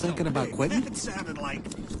 you still thinking about quitting? That sounded like...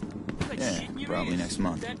 Yeah, probably next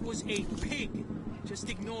month. That was a pig. Just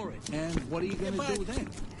ignore it. And what are you gonna do then?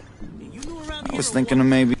 You knew around here I was a thinking lot. of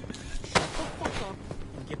maybe... Shut the fuck up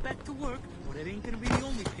and get back to work, or that ain't gonna be the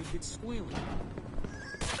only pig that's squealing.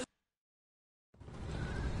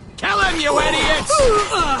 Kill him, you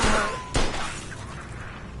idiots!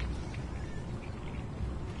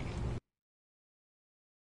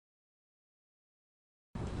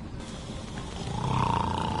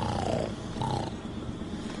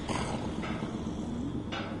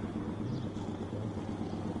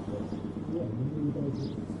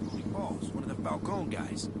 Tony Balls, one of the Falcone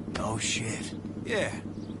guys. No shit. Yeah.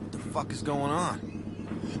 What the fuck is going on?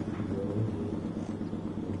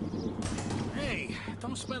 Hey,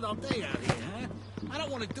 don't spend all day out here, huh? I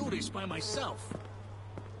don't want to do this by myself.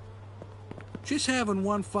 Just having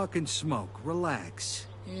one fucking smoke. Relax.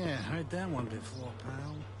 Yeah, heard that one before,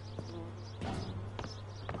 pal.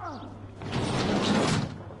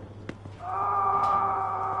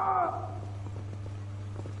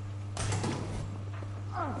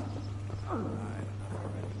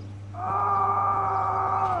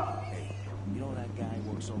 You know that guy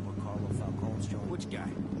works over Carlo Falcone's joint? Which guy?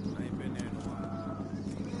 I ain't been there in a while.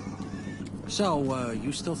 So,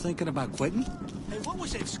 you still thinking about quitting? Hey, what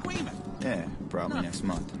was that screaming? Yeah, probably Nothing. next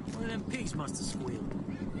month. One of them pigs must have squealed.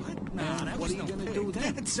 What? Nah, And that what was are you no gonna pig. do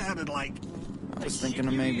then? That sounded like... I was thinking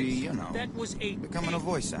of maybe, you know, That was a becoming a pig.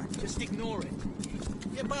 voice actor. Just ignore it.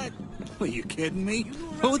 Yeah, but... Are you kidding me?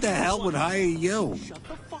 Who the hell would hire you? Shut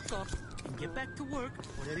the fuck up and get back to work,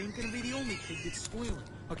 or that ain't gonna be the only pig that's squealing.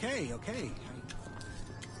 Okay, okay.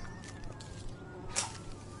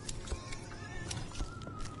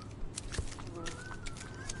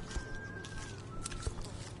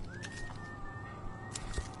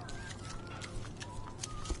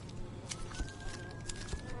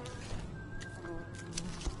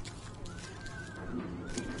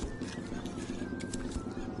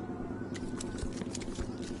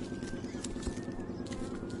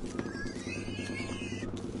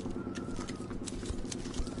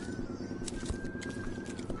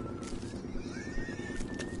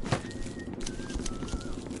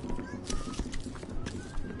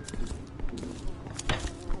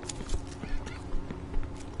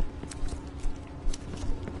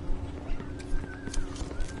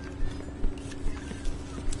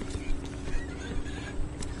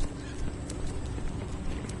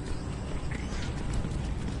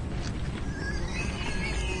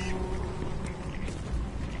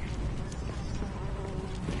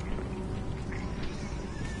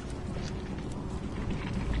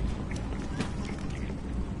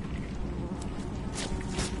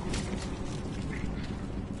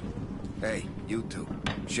 You two.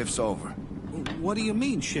 Shift's over. What do you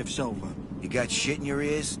mean, shift's over? You got shit in your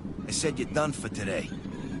ears? I said you're done for today.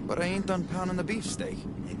 But I ain't done pounding the beefsteak.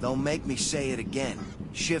 Hey, don't make me say it again.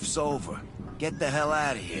 Shift's over. Get the hell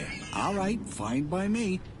out of here. All right, fine by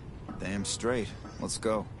me. Damn straight. Let's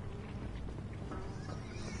go.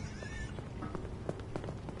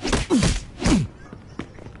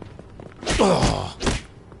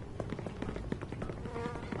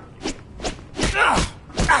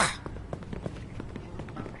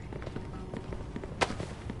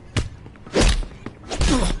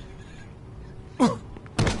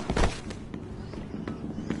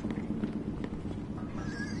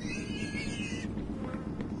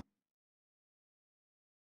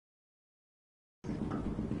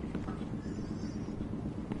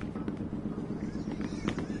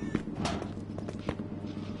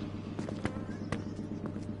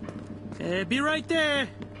 Be right there.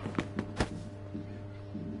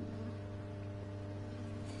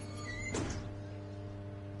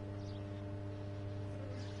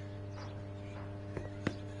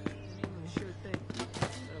 Sure thing.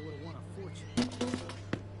 I would have won a fortune.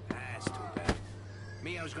 That's too bad.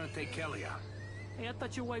 Me, I was gonna take Kelly out. Hey, I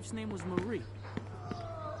thought your wife's name was Marie.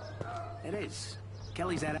 It is.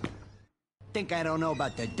 Kelly's at it. Think I don't know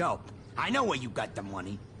about the dope. I know where you got the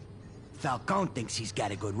money. Falcone thinks he's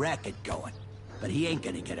got a good racket going, but he ain't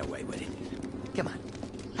gonna get away with it. Come on,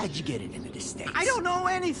 how'd you get it into the States? I don't know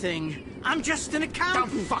anything. I'm just an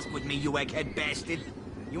accountant. Don't fuck with me, you egghead bastard.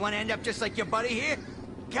 You wanna end up just like your buddy here?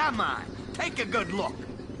 Come on, take a good look.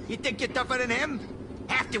 You think you're tougher than him?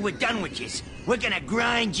 After we're done with you, we're gonna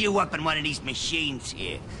grind you up in one of these machines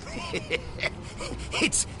here.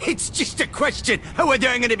 It's just a question of whether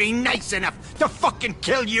I'm gonna be nice enough to fucking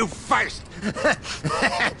kill you first.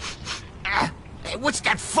 Hey, what's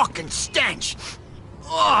that fucking stench?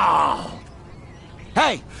 Oh!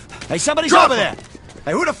 Hey! Hey, somebody's over there!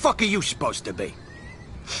 Hey, who the fuck are you supposed to be?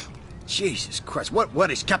 Jesus Christ,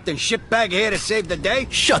 what is Captain Shitbag here to save the day?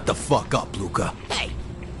 Shut the fuck up, Luca. Hey,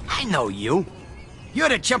 I know you. You're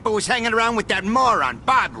the chump who was hanging around with that moron,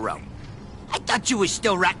 Barbaro. I thought you was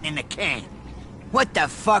still rotting in the can. What the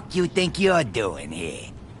fuck you think you're doing here?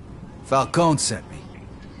 Falcone sent me.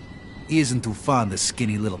 He isn't too fond of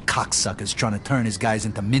skinny little cocksuckers trying to turn his guys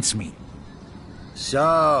into mincemeat.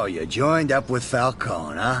 So, you joined up with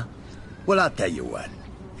Falcone, huh? Well, I'll tell you what.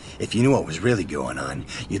 If you knew what was really going on,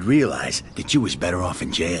 you'd realize that you was better off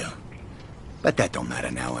in jail. But that don't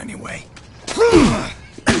matter now anyway.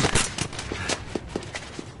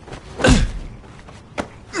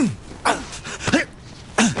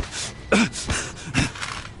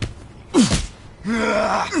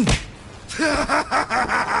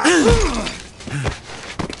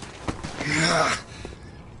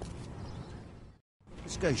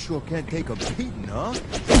 This guy sure can't take a beating, huh?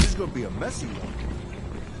 This is gonna be a messy one.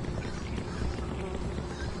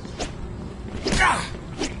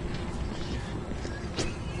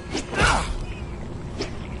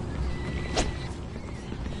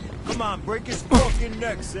 Come on, break his fucking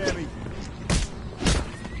neck, Sammy.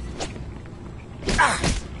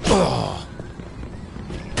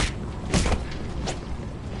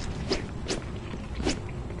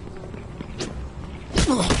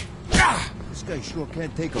 This guy sure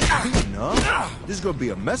can't take a beating, huh? This is gonna be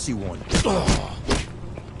a messy one.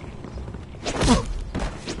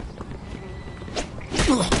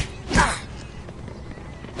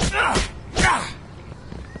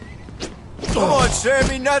 Come on,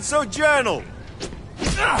 Sammy, not so gentle.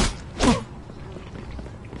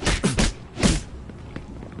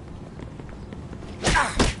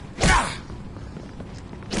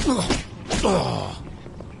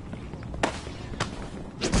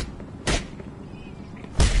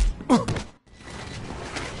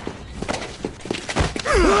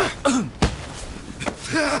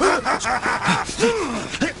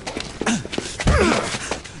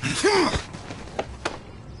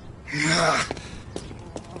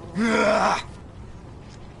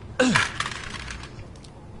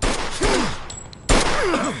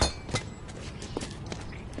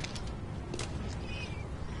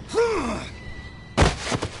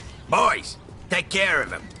 Boys, take care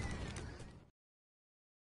of him.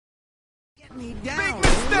 Get me down.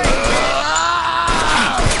 Big mistake!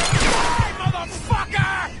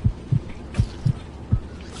 Motherfucker!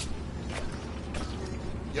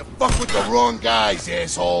 You fuck with the wrong guys,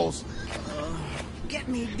 assholes. Get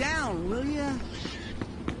me down, will ya?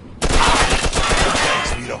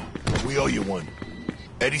 Thanks, Vito. We owe you one.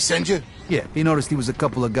 Eddie send you? Yeah, he noticed he was a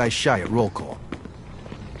couple of guys shy at roll call.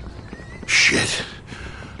 Shit.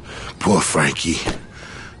 Poor Frankie.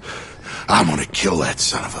 I'm gonna kill that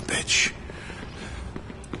son of a bitch.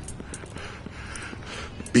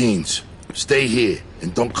 Beans, stay here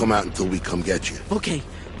and don't come out until we come get you. Okay,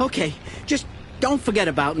 okay. Just don't forget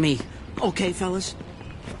about me. Okay, fellas?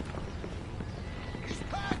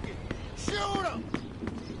 Shoot him!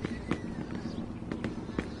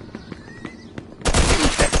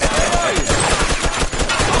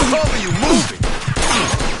 How are you moving?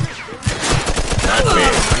 Not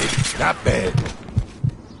bad, kid. Not bad.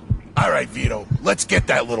 All right, Vito, let's get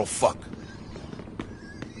that little fuck.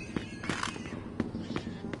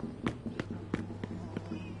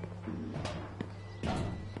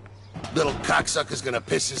 Little cocksucker's gonna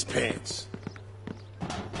piss his pants.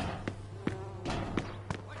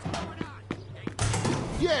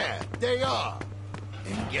 Yeah, they are.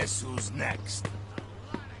 And guess who's next?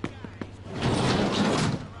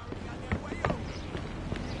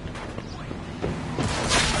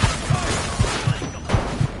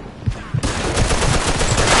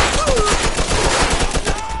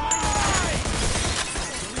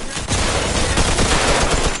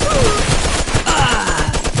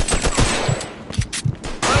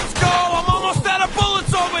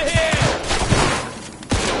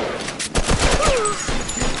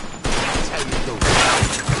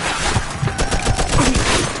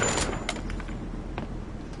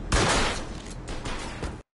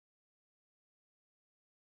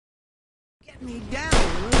 Me down.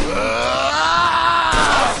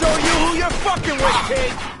 I'll show you who you're fucking with,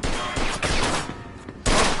 kid!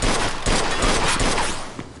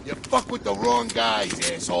 You fuck with the wrong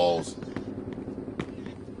guys, assholes.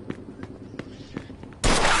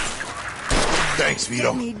 Thanks,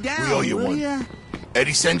 Vito. Me down, we owe you will one. ya?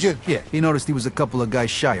 Eddie send you? Yeah, he noticed he was a couple of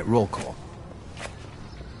guys shy at roll call.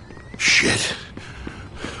 Shit.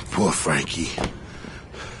 Poor Frankie.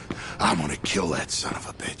 I'm gonna kill that son of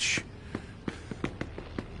a bitch.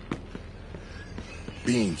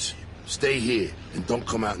 Beans, stay here and don't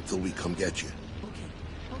come out until we come get you. Okay,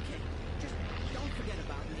 okay. Just don't forget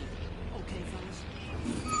about me. Okay, fellas?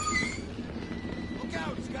 Look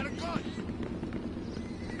out, he's got a gun!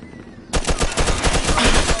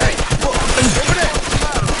 Over there!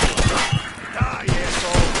 Die,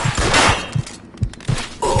 asshole!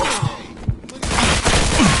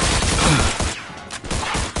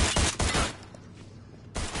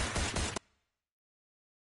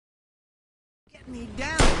 Get me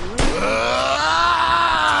down.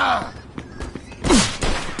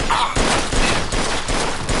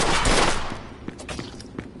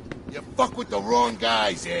 You fuck with the wrong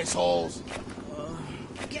guys, assholes.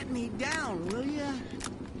 Get me down, will ya?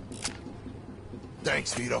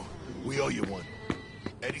 Thanks, Vito. We owe you one.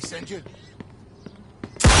 Eddie send you?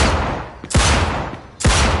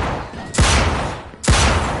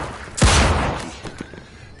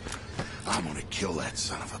 I'm gonna kill that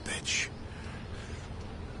son of a bitch.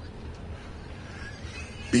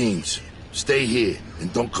 Beans, stay here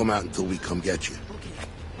and don't come out until we come get you. Okay,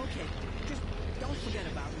 okay. Just don't forget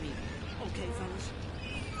about me. Okay, fellas?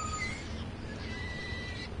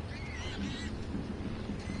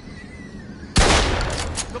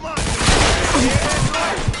 Come on!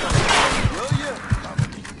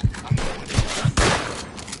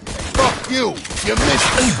 Fuck you! You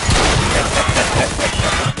missed me!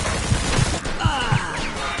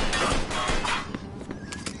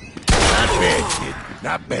 Not bad, kid.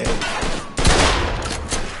 Not bad.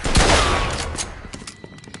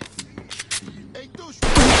 Hey, douche.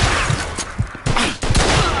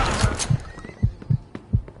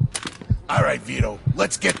 All right, Vito.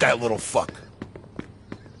 Let's get that little fuck.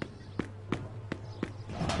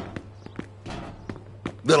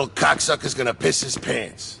 Little cocksucker's gonna piss his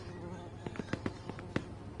pants.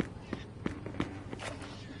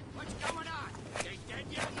 What's going on? They dead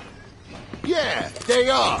yet? Yeah, they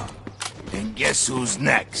are. And guess who's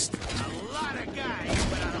next? A lot of guys,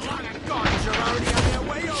 but a lot of guns are already on their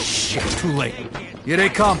way over. Shit, too late. Here they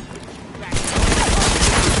come.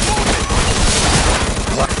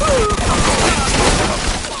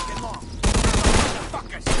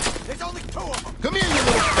 There's only two of them. Come here, you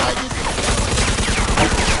little faggot.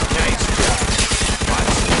 Nice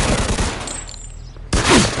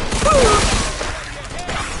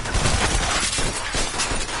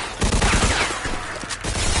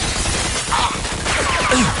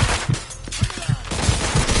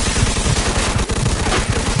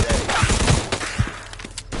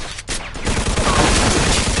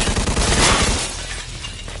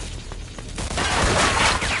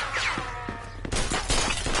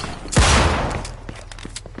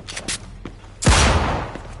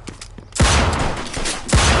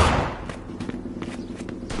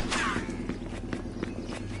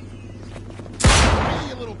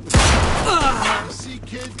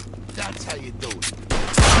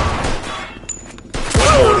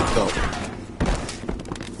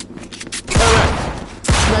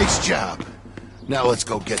Nice job. Now let's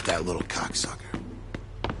go get that little cocksucker.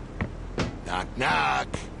 Knock, knock.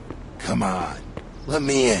 Come on. Let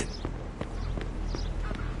me in.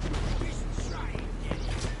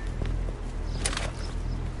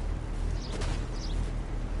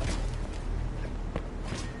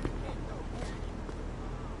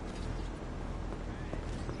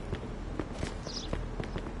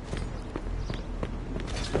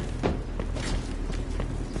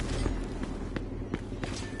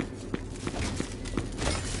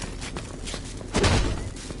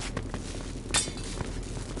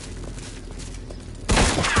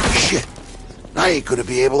 I ain't gonna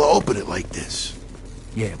be able to open it like this.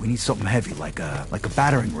 Yeah, we need something heavy, like a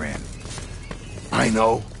battering ram. I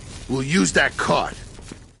know. We'll use that cart.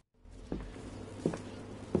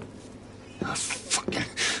 Oh, fucking...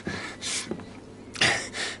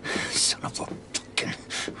 Son of a fucking...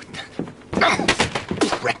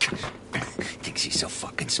 Prick. Thinks he's so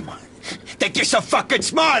fucking smart. Think you're so fucking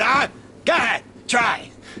smart, huh? Go ahead, try.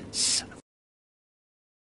 Son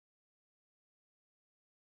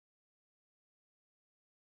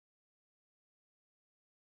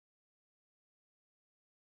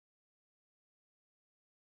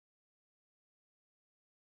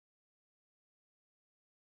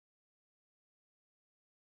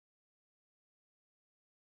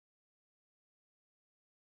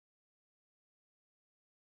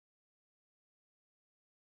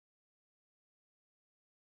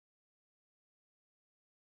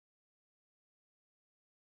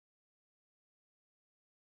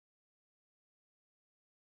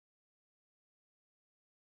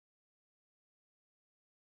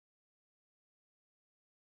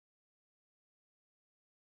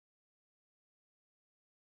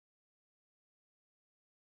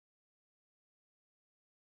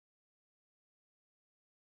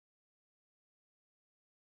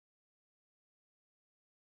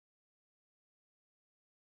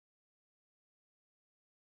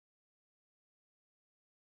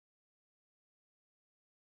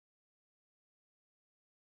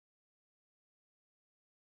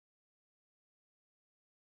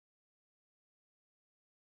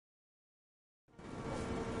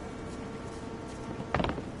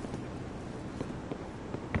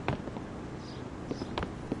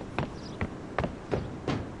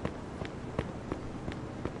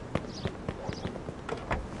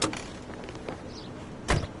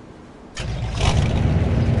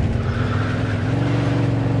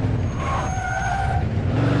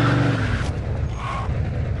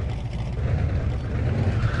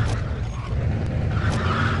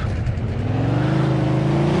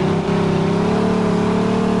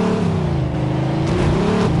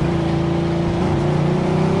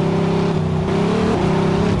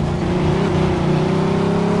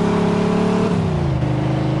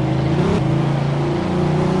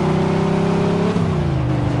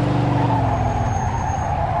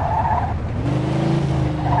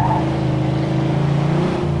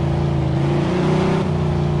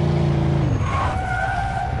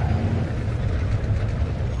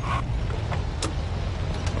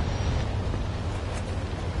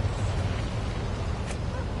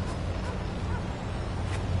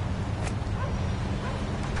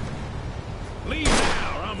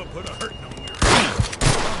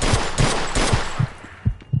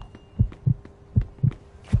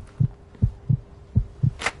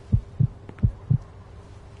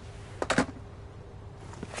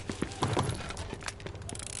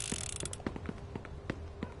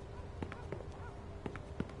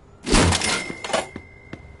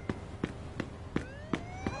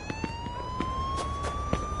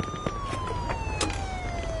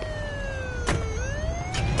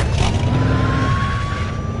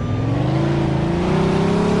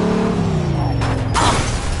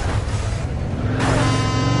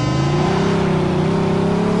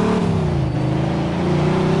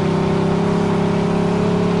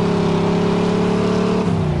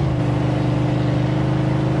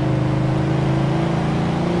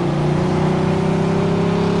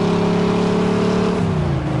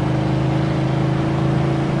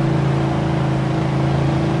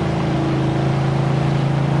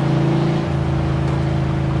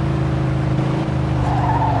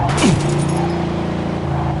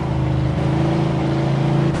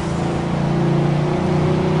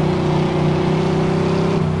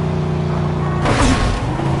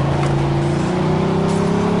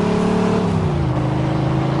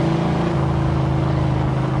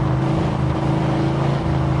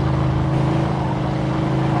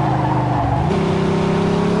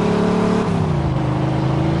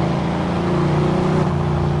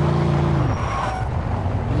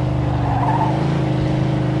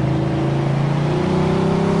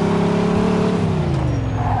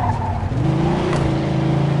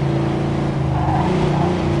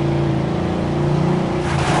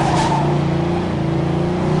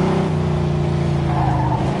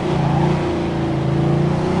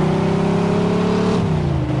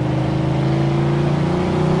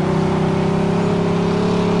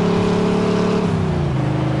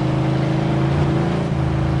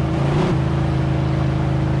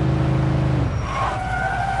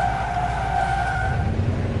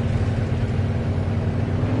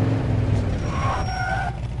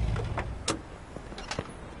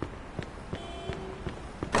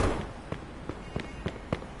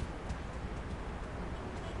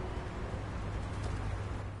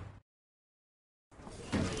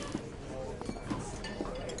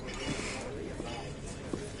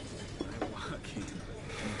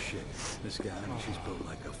this guy, I mean, she's built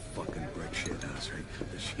like a fucking brick shit house, right?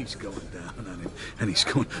 She's going down on him, and he's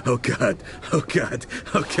going, oh God, oh God,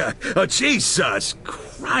 oh God, oh Jesus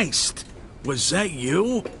Christ! Was that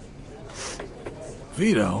you?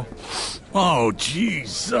 Vito? Oh,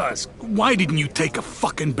 Jesus! Why didn't you take a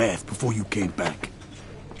fucking bath before you came back?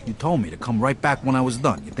 You told me to come right back when I was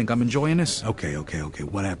done. You think I'm enjoying this? Okay.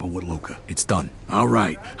 What happened with Luca? It's done. All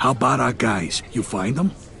right. How about our guys? You find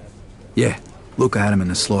them? Yeah. Luca had him in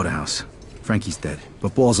the slaughterhouse. Frankie's dead,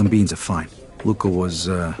 but Balls and Beans are fine. Luca was,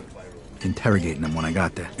 interrogating them when I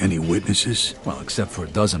got there. Any witnesses? Well, except for a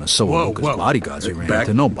dozen or so of Luca's bodyguards, we ran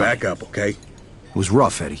into nobody. Back up, okay? It was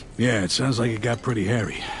rough, Eddie. Yeah, it sounds like it got pretty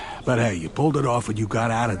hairy. But hey, you pulled it off and you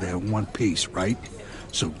got out of there in one piece, right?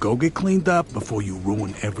 So go get cleaned up before you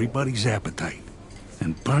ruin everybody's appetite.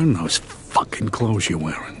 And burn those fucking clothes you're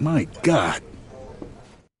wearing. My God.